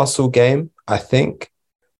Newcastle game, I think.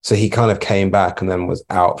 So he kind of came back and then was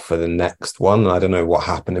out for the next one. And I don't know what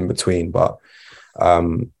happened in between, but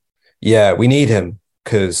we need him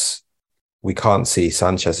because we can't see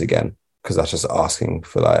Sanchez again, because that's just asking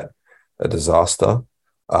for like a disaster.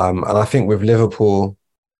 And I think with Liverpool,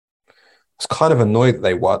 I was kind of annoyed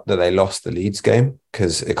that they lost the Leeds game,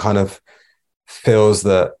 because it kind of feels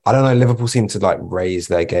that, I don't know, Liverpool seemed to like raise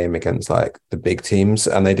their game against like the big teams,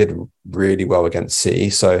 and they did really well against City.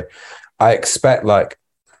 So I expect like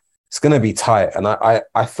it's going to be tight. And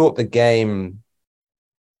I thought the game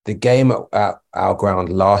at our ground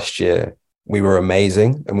last year, we were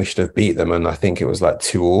amazing and we should have beat them. And I think it was like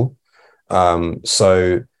 2-2.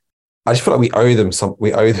 So I just feel like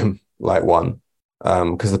we owe them like one.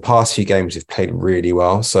 Because the past few games we've played really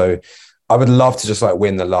well. So I would love to just like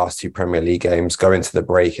win the last 2 Premier League games, go into the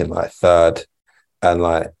break in like third, and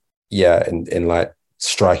like, in like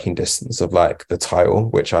striking distance of like the title,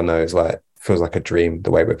 which I know is like, feels like a dream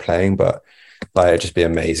the way we're playing, but like it'd just be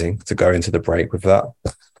amazing to go into the break with that.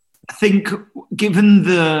 I think given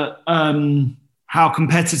the how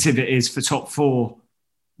competitive it is for top 4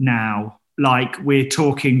 now, like we're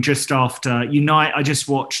talking just after United. I just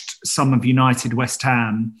watched some of United West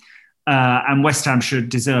Ham, and West Ham should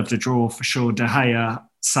deserve a draw for sure. De Gea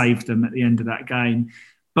saved them at the end of that game.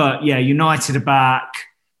 But yeah, United are back.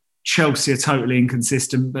 Chelsea are totally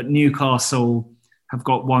inconsistent, but Newcastle have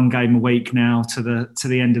got 1 game a week now to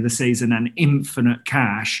the end of the season and infinite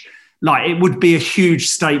cash. Like, it would be a huge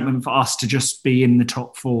statement for us to just be in the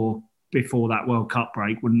top 4 before that World Cup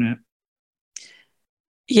break, wouldn't it?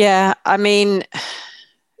 Yeah, I mean,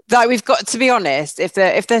 like, we've got to be honest, if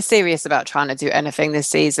they're serious about trying to do anything this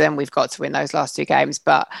season, we've got to win those last 2 games.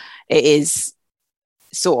 But it is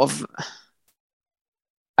sort of,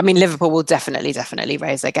 I mean, Liverpool will definitely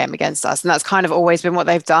raise their game against us. And that's kind of always been what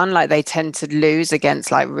they've done. Like, they tend to lose against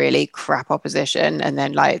like really crap opposition. And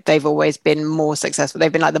then like they've always been more successful.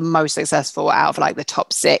 They've been like the most successful out of like the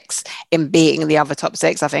top 6 in beating the other top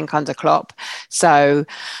 6, I think, under Klopp. So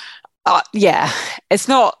yeah, it's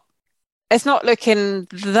not looking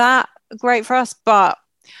that great for us, but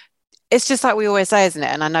it's just like we always say, isn't it?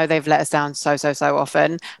 And I know they've let us down so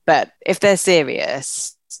often, but if they're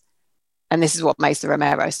serious, and this is what makes the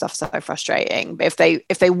Romero stuff so frustrating, but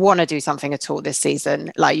if they want to do something at all this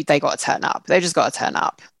season, like, they got to turn up. They just got to turn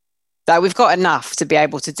up. Like, we've got enough to be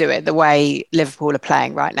able to do it the way Liverpool are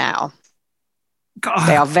playing right now. God.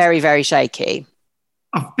 They are very, very shaky.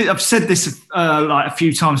 I've said this like a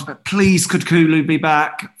few times, but please, could Kulu be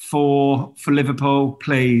back for Liverpool,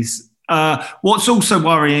 please? What's also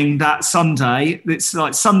worrying, that Sunday, it's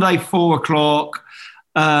like Sunday 4:00.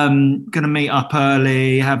 Going to meet up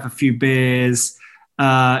early, have a few beers.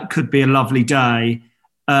 Could be a lovely day.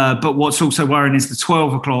 But what's also worrying is the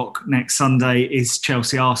 12:00 next Sunday is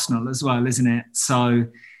Chelsea-Arsenal as well, isn't it? So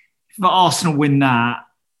if Arsenal win that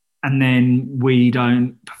and then we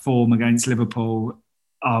don't perform against Liverpool,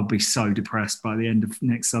 I'll be so depressed by the end of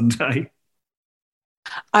next Sunday.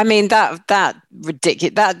 I mean, that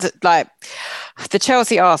ridiculous, that like the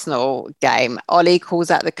Chelsea-Arsenal game, Ollie calls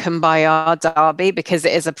that the Kumbaya derby, because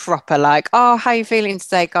it is a proper like, oh, how are you feeling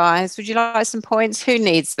today, guys? Would you like some points? Who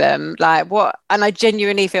needs them? Like, what? And I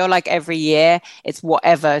genuinely feel like every year it's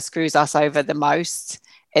whatever screws us over the most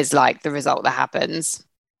is like the result that happens.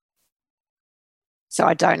 So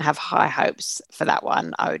I don't have high hopes for that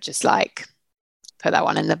one. I would just like put that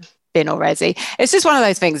one in the bin already. It's just one of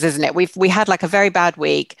those things, isn't it? We had like a very bad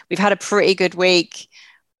week. We've had a pretty good week.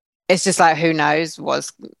 It's just like, who knows?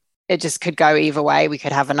 It just could go either way. We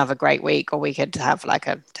could have another great week, or we could have like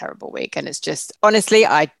a terrible week. And it's just, honestly,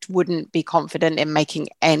 I wouldn't be confident in making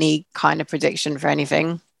any kind of prediction for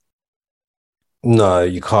anything. No,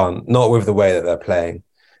 you can't. Not with the way that they're playing.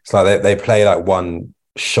 It's like they play like one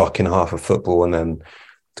shocking half of football and then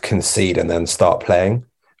concede and then start playing.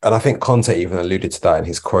 And I think Conte even alluded to that in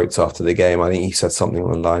his quotes after the game. I think he said something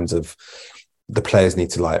along the lines of the players need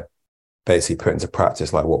to like basically put into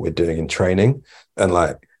practice like what we're doing in training and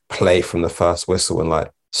like play from the first whistle and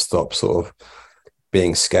like stop sort of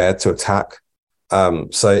being scared to attack.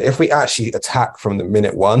 So if we actually attack from the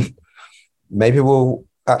minute 1, maybe we'll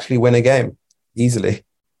actually win a game easily.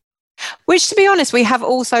 Which, to be honest, we have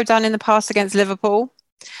also done in the past against Liverpool.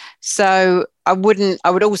 So I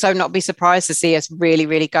would also not be surprised to see us really,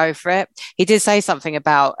 really go for it. He did say something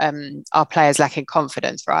about our players lacking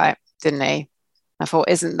confidence, right? Didn't he? I thought,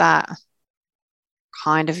 isn't that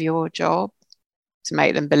kind of your job to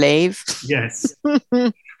make them believe? Yes.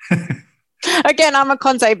 Again, I'm a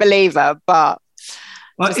Conte believer, but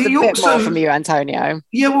just a bit more from you, Antonio.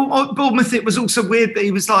 Yeah, well, Bournemouth, it was also weird that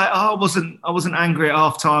he was like, I wasn't angry at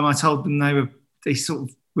half time. I told them he sort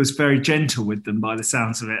of was very gentle with them by the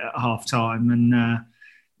sounds of it at half time.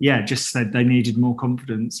 And just said they needed more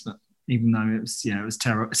confidence. But even though it was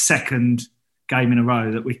terrible, second game in a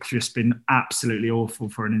row that we've just been absolutely awful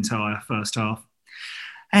for an entire first half.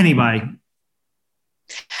 Anyway.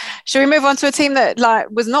 Should we move on to a team that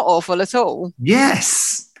was not awful at all?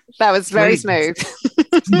 Yes. That was very smooth.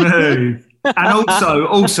 Smooth. And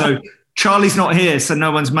also, Charlie's not here, so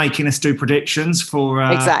no one's making us do predictions for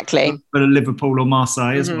exactly for Liverpool or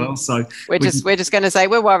Marseille as well. So we're just going to say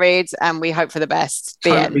we're worried and we hope for the best.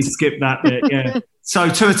 Totally skip that bit. Yeah. So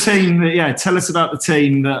to a team that tell us about the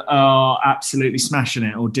team that are absolutely smashing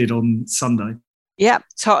it or did on Sunday. Yeah,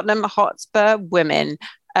 Tottenham Hotspur women.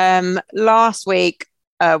 Last week.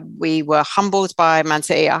 We were humbled by Man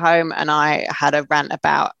City at home, and I had a rant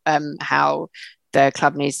about how the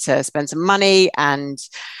club needs to spend some money and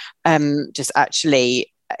just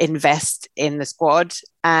actually invest in the squad.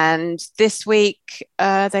 And this week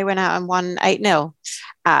they went out and won 8-0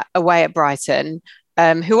 away at Brighton,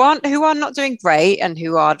 who are not doing great and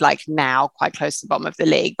who are now quite close to the bottom of the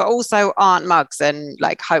league, but also aren't mugs. And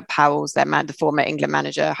Hope Powell's the former England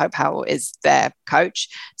manager. Hope Powell is their coach,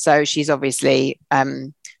 so she's obviously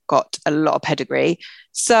got a lot of pedigree.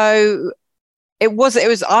 So it was.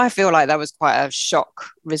 I feel like that was quite a shock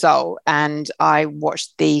result. And I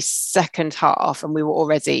watched the second half, and we were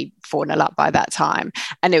already 4-0 up by that time.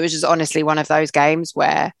 And it was just honestly one of those games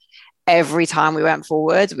where every time we went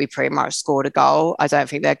forward, we pretty much scored a goal. I don't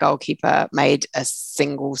think their goalkeeper made a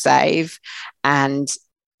single save. And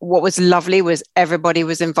what was lovely was everybody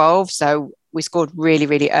was involved. So we scored really,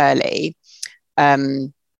 really early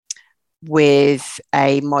with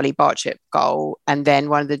a Molly Barchip goal. And then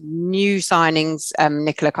one of the new signings,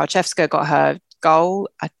 Nicola Karczewska, got her goal.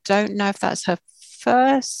 I don't know if that's her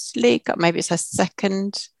first league, maybe it's her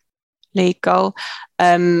second league goal.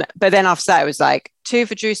 But then after that, it was 2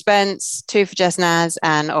 for Drew Spence, 2 for Jess Naz,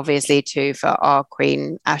 and obviously 2 for our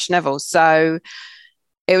queen, Ash Neville. So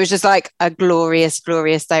it was just a glorious,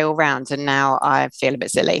 glorious day all round. And now I feel a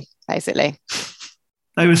bit silly, basically.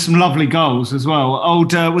 There were some lovely goals as well.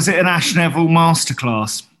 Was it an Ash Neville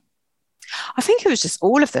masterclass? I think it was just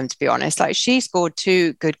all of them, to be honest. She scored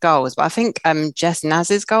 2 good goals, but I think Jess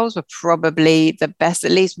Naz's goals were probably the best.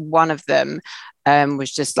 At least one of them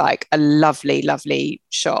was just a lovely, lovely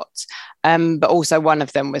shot. But also one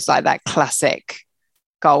of them was that classic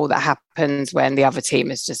goal that happens when the other team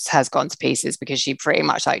has gone to pieces, because she pretty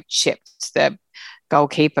much chipped the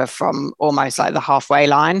goalkeeper from almost the halfway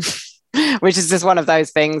line. Which is just one of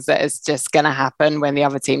those things that is just going to happen when the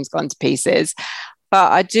other team's gone to pieces.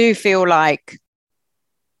 But I do feel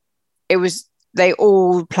they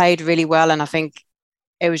all played really well. And I think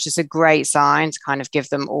it was just a great sign to kind of give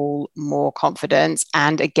them all more confidence.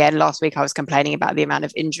 And again, last week I was complaining about the amount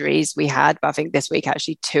of injuries we had, but I think this week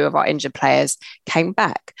actually 2 of our injured players came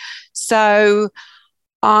back. So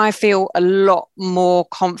I feel a lot more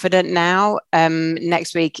confident now.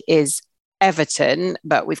 Next week is Everton,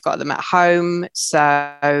 but we've got them at home,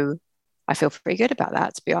 so I feel pretty good about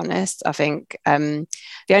that, to be honest. I think the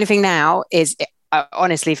only thing now is I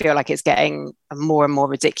honestly feel like it's getting more and more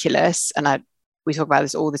ridiculous, and we talk about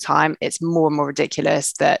this all the time. It's more and more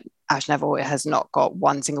ridiculous that Ash Neville has not got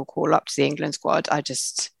one single call up to the England squad. I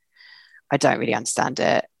don't really understand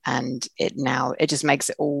it, and it just makes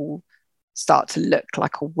it all start to look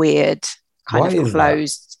like a weird kind of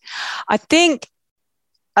closed. I think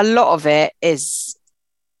a lot of it is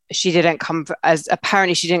she didn't come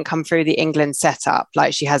through the England setup.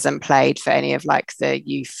 She hasn't played for any of the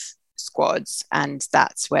youth squads, and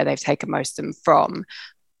that's where they've taken most of them from.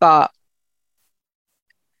 But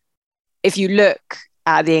if you look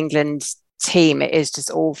at the England team, it is just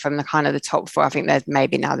all from the kind of the top 4. I think there's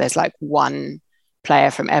one player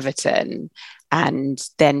from Everton, and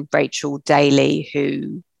then Rachel Daly,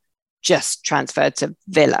 who just transferred to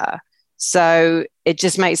Villa. So it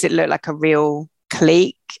just makes it look like a real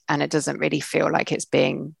clique, and it doesn't really feel like it's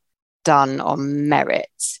being done on merit.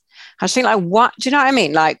 I just think, like, what do you know what I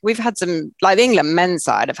mean? Like, we've had some, like, the England men's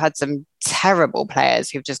side have had some terrible players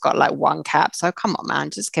who've just got like one cap. So come on,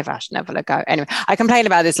 man, just give Ash Neville a go. Anyway, I complain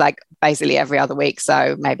about this like basically every other week,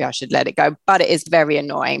 so maybe I should let it go. But it is very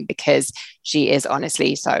annoying because she is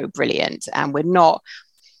honestly so brilliant, and we're not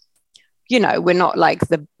like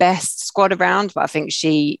the best squad around, but I think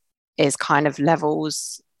she is kind of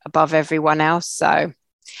levels above everyone else. So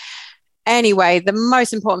anyway, the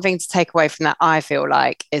most important thing to take away from that, I feel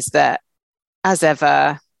like, is that as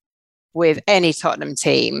ever with any Tottenham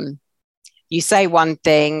team, you say one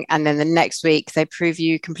thing and then the next week they prove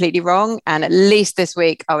you completely wrong. And at least this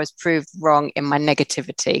week I was proved wrong in my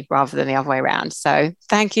negativity rather than the other way around. So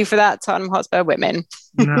thank you for that, Tottenham Hotspur women.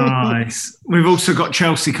 Nice. We've also got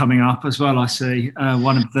Chelsea coming up as well, I see.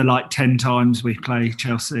 One of the like 10 times we play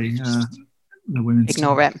Chelsea, the women's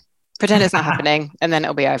Ignore team. it. Pretend it's not happening and then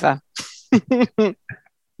it'll be over.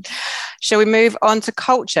 Shall we move on to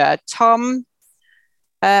culture? Tom,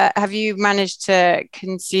 have you managed to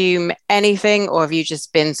consume anything, or have you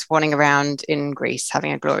just been swanning around in Greece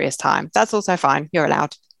having a glorious time? That's also fine. You're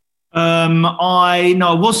allowed. I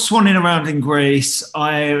was swanning around in Greece.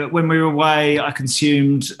 When we were away, I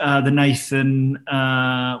consumed the Nathan,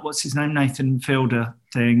 what's his name? Nathan Fielder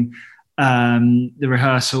thing. The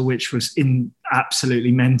rehearsal, which was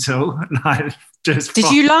absolutely mental.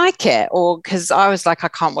 Did you like it? Or because I was like, I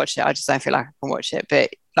can't watch it. I just don't feel like I can watch it.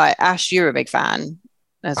 But like, Ash, you're a big fan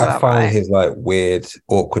as well. I find his like weird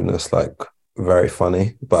awkwardness like very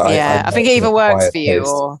funny. But yeah, I think it either works for you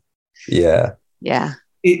or yeah.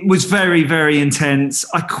 It was very, very intense.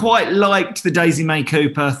 I quite liked the Daisy May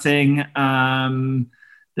Cooper thing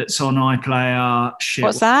that's on iPlayer. Shit.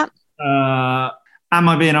 What's that? Am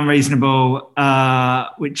I Being Unreasonable?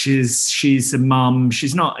 Which is, she's a mum.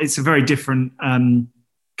 She's not, it's a very different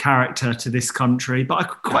character to this country, but I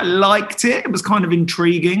quite liked it. It was kind of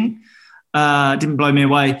intriguing. Didn't blow me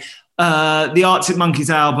away. The Arctic Monkeys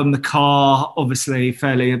album, The Car, obviously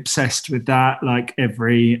fairly obsessed with that, like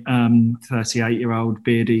every 38-year-old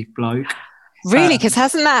beardy bloke. Really? Because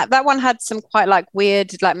hasn't that one had some quite like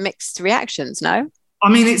weird, like mixed reactions, no? I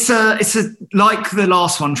mean, it's a like the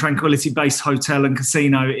last one, Tranquility Base Hotel and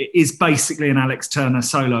Casino. It is basically an Alex Turner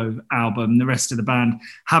solo album. The rest of the band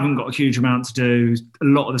haven't got a huge amount to do. A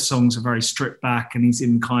lot of the songs are very stripped back, and he's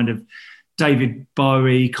in kind of David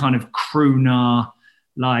Bowie, kind of crooner,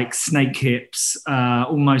 like Snake Hips,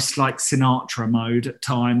 almost like Sinatra mode at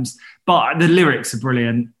times. But the lyrics are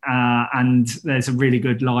brilliant, and there's a really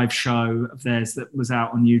good live show of theirs that was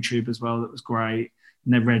out on YouTube as well that was great.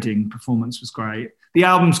 And their Reading performance was great. The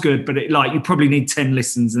album's good, but you probably need 10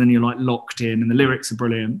 listens and then you're like locked in, and the lyrics are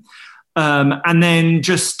brilliant. And then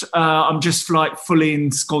I'm just like fully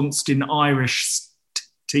ensconced in Irish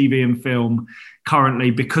TV and film currently,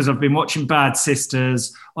 because I've been watching Bad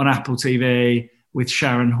Sisters on Apple TV with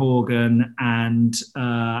Sharon Horgan and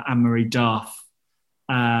Anne-Marie Duff,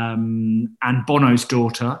 and Bono's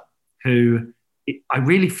daughter, who I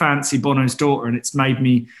really fancy Bono's daughter, and it's made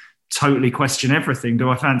me totally question everything. Do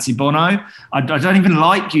I fancy Bono? I don't even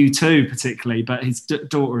like U2 particularly, but his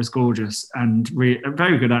daughter is gorgeous and a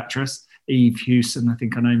very good actress. Eve Hewson, I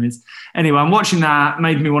think her name is. Anyway, I'm watching that,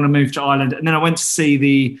 made me want to move to Ireland. And then I went to see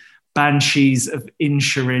the Banshees of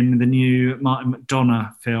Inisherin, the new Martin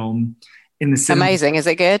McDonagh film in the cinema. Amazing. Is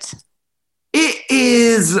it good? It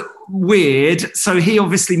is weird. So he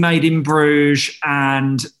obviously made In Bruges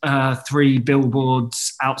and 3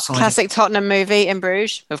 Billboards Outside. Classic Tottenham movie, In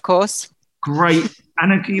Bruges, of course. Great.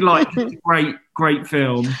 And great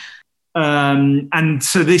film. And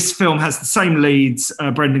so this film has the same leads,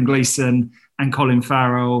 Brendan Gleeson and Colin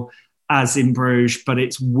Farrell, as In Bruges, but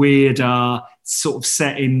it's weirder, sort of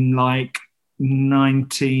set in like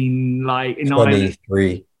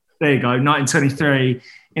 1923. There you go, 1923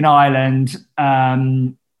 in Ireland,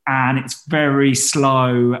 and it's very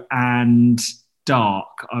slow and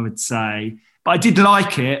dark, I would say. But I did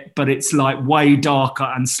like it, but it's like way darker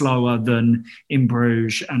and slower than In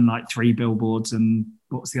Bruges and like 3 Billboards and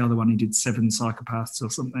what was the other one? He did 7 Psychopaths or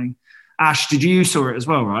something. Ash, you saw it as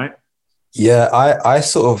well, right? Yeah, I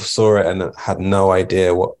sort of saw it and had no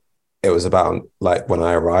idea what it was about, like when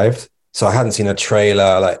I arrived. So I hadn't seen a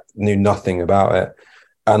trailer, like knew nothing about it.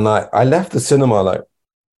 And like I left the cinema like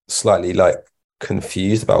slightly like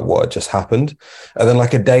confused about what had just happened. And then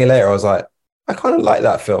like a day later, I was like, I kind of like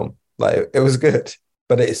that film. Like it was good,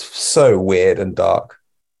 but it's so weird and dark.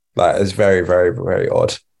 Like it's very, very, very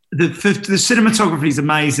odd. The cinematography is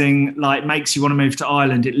amazing. Like makes you want to move to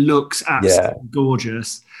Ireland. It looks absolutely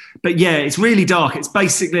gorgeous. But yeah, it's really dark. It's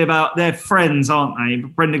basically about, they're friends, aren't they?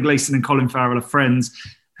 Brendan Gleeson and Colin Farrell are friends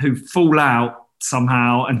who fall out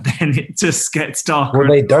somehow, and then it just gets darker. Well,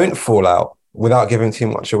 they don't fall out without giving too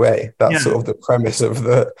much away. That's sort of the premise of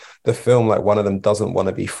the film. Like, one of them doesn't want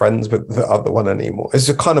to be friends with the other one anymore. It's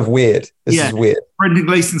just kind of weird. This is weird. Brendan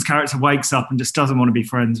Gleeson's character wakes up and just doesn't want to be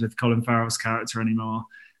friends with Colin Farrell's character anymore.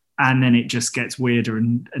 And then it just gets weirder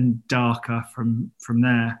and darker from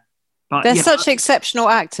there. But they're such exceptional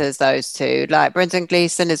actors, those two. Like, Brendan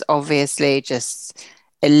Gleeson is obviously just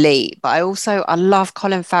elite, but I love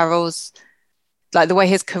Colin Farrell's, like, the way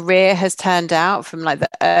his career has turned out from like the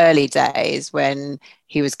early days when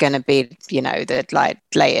he was going to be, you know, the like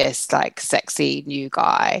latest like sexy new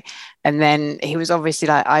guy, and then he was obviously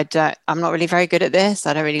like, I'm not really very good at this,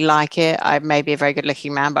 I don't really like it, I may be a very good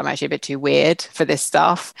looking man, but I'm actually a bit too weird for this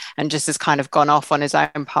stuff, and just has kind of gone off on his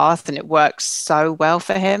own path, and it works so well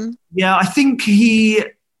for him. Yeah, I think he,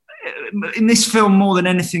 in this film more than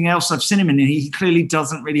anything else I've seen him in, he clearly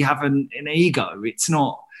doesn't really have an ego. It's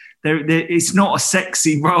not it's not a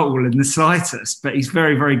sexy role in the slightest, but he's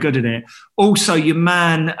very, very good at it. Also, your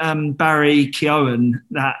man, Barry Keoghan,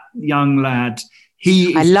 that young lad,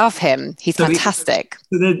 I love him. He's fantastic.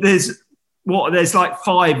 There's like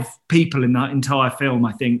 5 people in that entire film,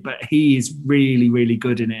 I think, but he is really, really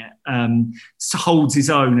good in it. Holds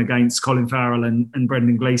his own against Colin Farrell and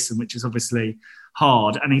Brendan Gleeson, which is obviously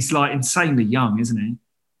hard. And he's like insanely young, isn't he?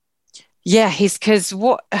 Yeah, because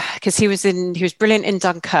he was brilliant in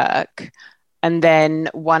Dunkirk, and then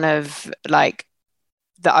one of like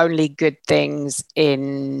the only good things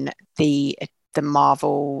in the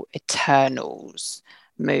Marvel Eternals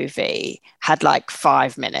movie, had like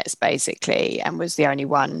 5 minutes basically, and was the only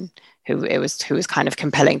one who was kind of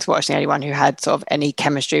compelling to watch, the only one who had sort of any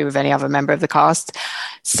chemistry with any other member of the cast.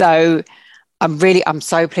 So I'm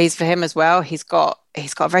so pleased for him as well. He's got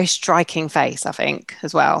a very striking face, I think,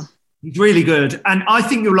 as well. He's really good. And I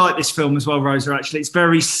think you'll like this film as well, Rosa, actually. It's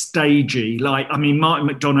very stagey. Like, I mean, Martin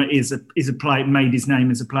McDonagh is a made his name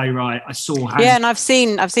as a playwright. I saw Yeah, and I've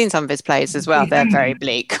seen some of his plays as well. They're very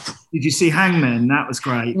bleak. Did you see Hangmen? That was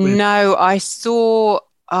great. No, I saw,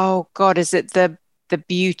 oh God, is it the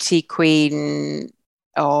beauty queen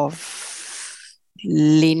of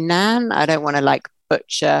Linan? I don't want to like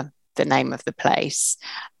butcher the name of the place.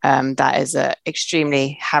 That is a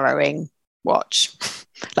extremely harrowing watch.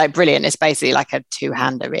 Like, brilliant. It's basically like a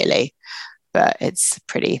 2-hander really, but it's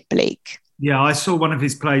pretty bleak. Yeah, I saw one of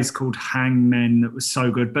his plays called Hangmen that was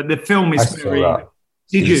so good, but the film is very...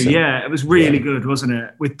 Did you? Yeah, it was really good, wasn't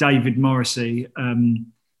it? With David Morrissey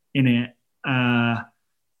in it.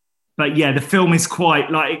 But yeah, the film is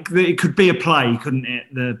quite like, it could be a play, couldn't it?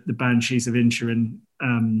 The Banshees of Inisherin,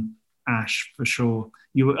 Ash, for sure.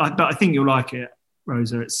 But I think you'll like it,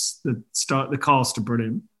 Rosa. It's the cast are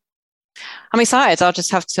brilliant. I'm excited. I'll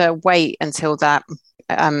just have to wait until that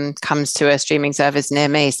comes to a streaming service near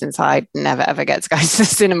me, since I never ever get to go to the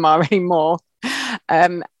cinema anymore.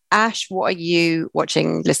 Ash, what are you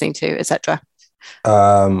watching, listening to, etc.?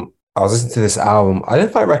 I was listening to this album. I don't know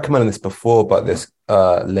if I recommended this before, but this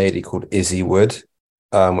lady called Izzy Wood,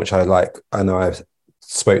 which I like. I know I've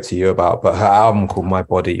spoke to you about, but her album called My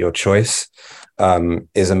Body, Your Choice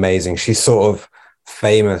is amazing. She's sort of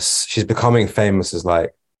famous. She's becoming famous as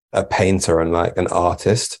like a painter and like an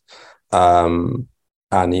artist, and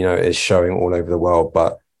you know, is showing all over the world.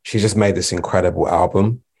 But she just made this incredible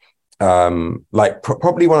album, like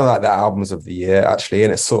probably one of like the albums of the year actually,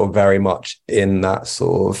 and it's sort of very much in that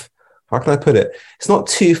sort of, how can I put it? It's not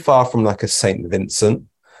too far from like a Saint Vincent.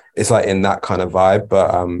 It's like in that kind of vibe,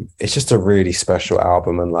 but it's just a really special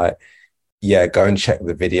album. And like, yeah, go and check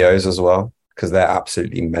the videos as well, because they're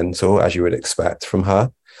absolutely mental, as you would expect from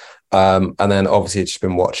her. And then obviously just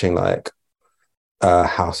been watching like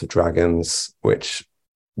House of Dragons, which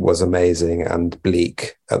was amazing and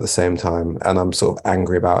bleak at the same time. And I'm sort of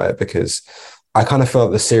angry about it because I kind of feel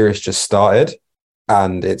like the series just started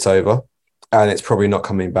and it's over, and it's probably not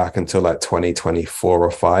coming back until like 2024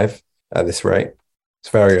 or 5 at this rate. It's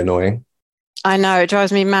very annoying. I know, it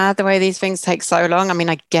drives me mad the way these things take so long. I mean,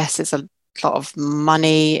 I guess it's a lot of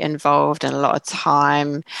money involved and a lot of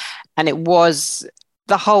time. And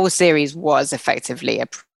the whole series was effectively a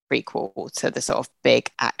prequel to the sort of big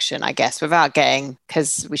action, I guess,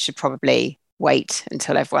 because we should probably wait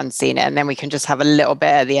until everyone's seen it, and then we can just have a little bit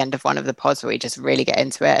at the end of one of the pods where we just really get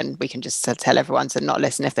into it, and we can just tell everyone to not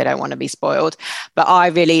listen if they don't want to be spoiled. But I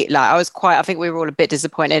really I think we were all a bit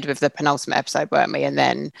disappointed with the penultimate episode, weren't we? And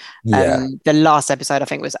then the last episode I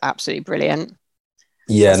think was absolutely brilliant.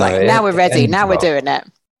 Yeah, now we're ready, now we're doing it.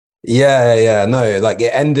 Yeah, no, like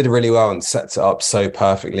it ended really well and sets it up so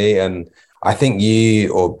perfectly. And I think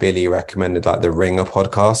you or Billy recommended like the Ringer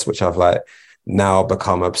podcast, which I've like now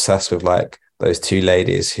become obsessed with, like those two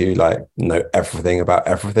ladies who like know everything about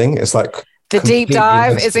everything. It's like the deep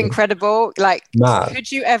dive is listening. Incredible. Like, Mad.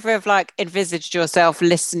 Could you ever have like envisaged yourself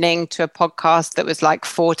listening to a podcast that was like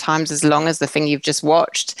 4 times as long as the thing you've just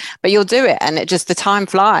watched? But you'll do it, and the time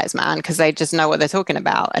flies, man, because they just know what they're talking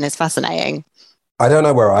about, and it's fascinating. I don't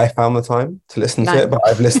know where I found the time to listen to it, but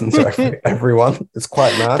I've listened to everyone. It's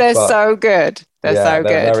quite mad. They're so good. They're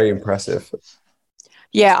very impressive.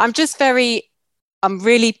 Yeah, I'm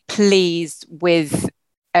really pleased with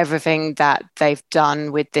everything that they've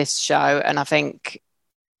done with this show. And I think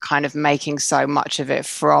kind of making so much of it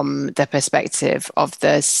from the perspective of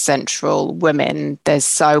the central women. There's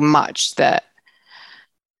so much that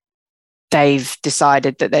they've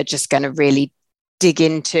decided that they're just going to really dig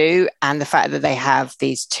into. And the fact that they have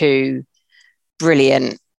these 2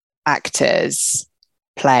 brilliant actors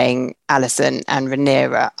playing Alison and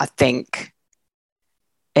Rhaenyra, I think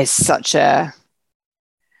is such a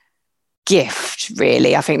gift,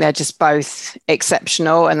 really. I think they're just both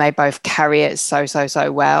exceptional, and they both carry it so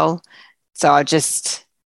well. So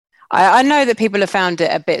I know that people have found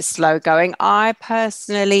it a bit slow going. I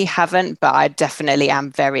personally haven't, but I definitely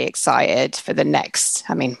am very excited for the next,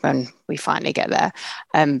 when we finally get there,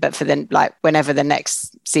 but for whenever the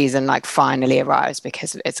next season finally arrives,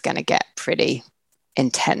 because it's going to get pretty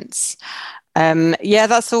intense.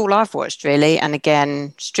 That's all I've watched, really. And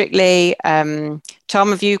again, Strictly, Tom,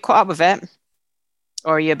 have you caught up with it?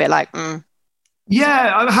 Or are you a bit like,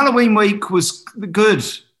 Yeah, Halloween week was good.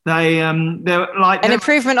 They're like... An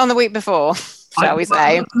improvement on the week before, shall we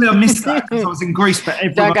say. I missed that because I was in Greece, but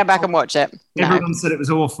don't go back and watch it. Everyone said it was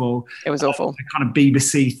awful. It was awful. The kind of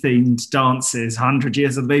BBC-themed dances, 100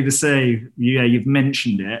 years of the BBC. Yeah, you've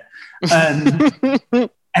mentioned it.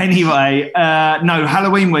 Anyway, no,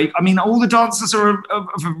 Halloween week. All the dancers are of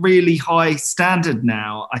a really high standard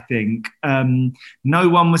now, I think. No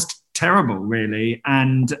one was terrible, really.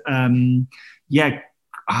 And,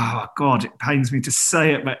 oh, God, it pains me to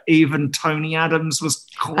say it, but even Tony Adams was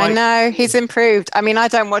quite... I know, he's improved. I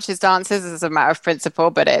don't watch his dances as a matter of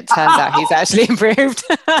principle, but it turns out he's actually improved.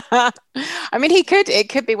 It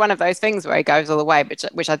could be one of those things where he goes all the way,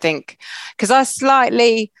 which I think... Because I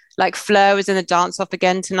slightly... Fleur was in the dance-off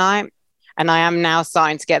again tonight, and I am now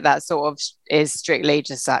starting to get that sort of is Strictly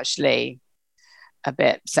just actually a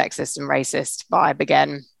bit sexist and racist vibe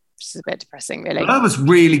again, which is a bit depressing, really. Fleur was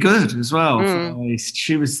really good as well.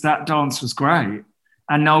 That dance was great.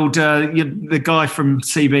 And the guy from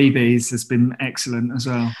CBeebies has been excellent as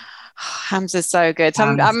well. Hamza's so good. So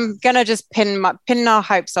I'm going to just pin our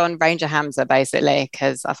hopes on Ranger Hamza, basically,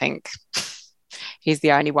 because I think he's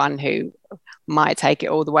the only one who might take it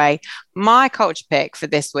all the way. My culture pick for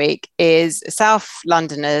this week is South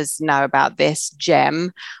Londoners know about this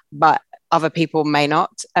gem, but other people may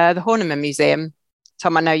not. The Horniman Museum.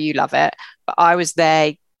 Tom, I know you love it, but I was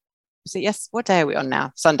there. What day are we on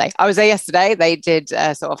now? Sunday. I was there yesterday. They did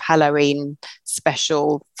a sort of Halloween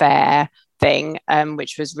special fair thing,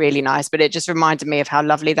 which was really nice, but it just reminded me of how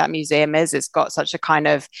lovely that museum is. It's got such a kind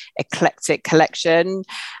of eclectic collection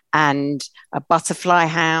and a butterfly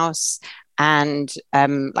house and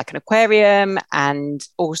an aquarium and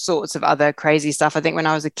all sorts of other crazy stuff. I think when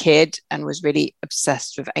I was a kid and was really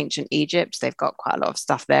obsessed with ancient Egypt, they've got quite a lot of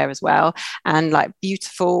stuff there as well. And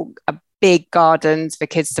beautiful, big gardens for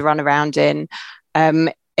kids to run around in.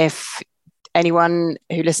 If anyone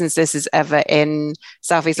who listens to this is ever in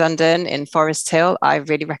Southeast London, in Forest Hill, I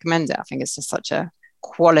really recommend it. I think it's just such a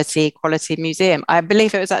quality museum. I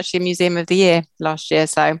believe it was actually Museum of the Year last year.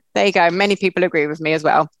 So there you go. Many people agree with me as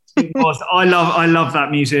well. It was. I love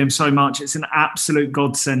that museum so much. It's an absolute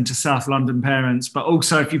godsend to South London parents. But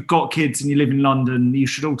also, if you've got kids and you live in London, you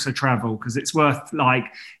should also travel because it's worth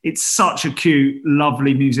it's such a cute,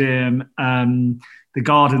 lovely museum. The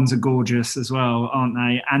gardens are gorgeous as well, aren't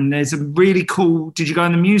they? And there's a really cool... Did you go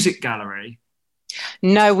in the music gallery?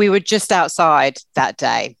 No, we were just outside that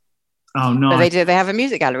day. Oh, no. But they have a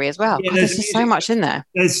music gallery as well. Yeah, there's just so much in there.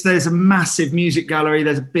 There's a massive music gallery.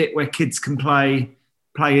 There's a bit where kids can play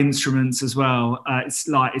instruments as well.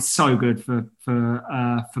 It's so good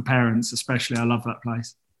for parents, especially. I love that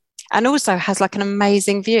place. And also has an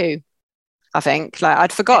amazing view. I think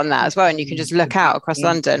I'd forgotten that as well, and you can just look out across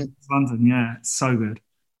London. London, yeah, it's so good.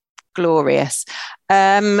 Glorious.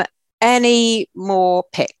 Any more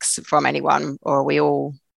picks from anyone, or are we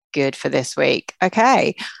all good for this week?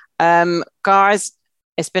 Okay, guys,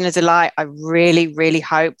 it's been a delight. I really, really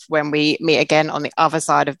hope when we meet again on the other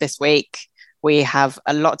side of this week, we have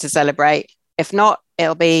a lot to celebrate. If not,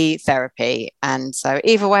 it'll be therapy, and so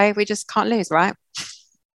either way, we just can't lose, right?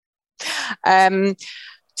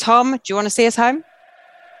 Tom, do you want to see us home?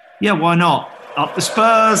 Yeah, why not? Up the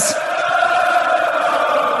Spurs!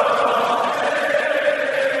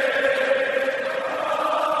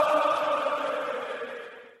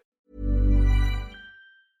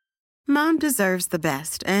 Mom deserves the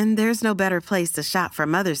best, and there's no better place to shop for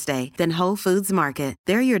Mother's Day than Whole Foods Market.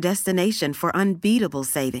 They're your destination for unbeatable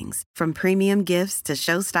savings, from premium gifts to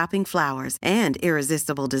show-stopping flowers and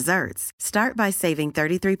irresistible desserts. Start by saving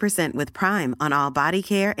 33% with Prime on all body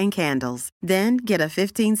care and candles. Then get a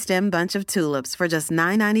 15-stem bunch of tulips for just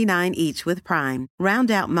 $9.99 each with Prime.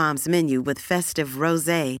 Round out Mom's menu with festive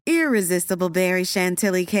rosé, irresistible berry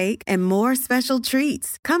chantilly cake, and more special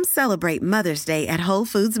treats. Come celebrate Mother's Day at Whole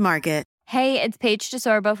Foods Market. Hey, it's Paige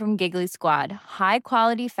DeSorbo from Giggly Squad. High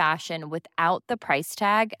quality fashion without the price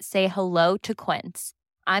tag. Say hello to Quince.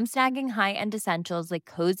 I'm snagging high-end essentials like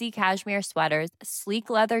cozy cashmere sweaters, sleek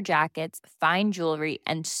leather jackets, fine jewelry,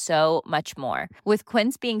 and so much more. With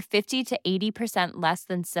Quince being 50 to 80% less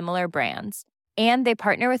than similar brands. And they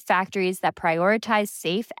partner with factories that prioritize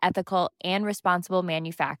safe, ethical, and responsible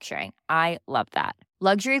manufacturing. I love that.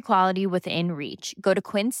 Luxury quality within reach. Go to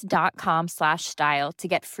quince.com/style to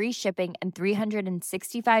get free shipping and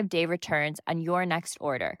 365-day returns on your next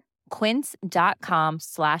order.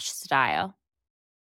 Quince.com/style.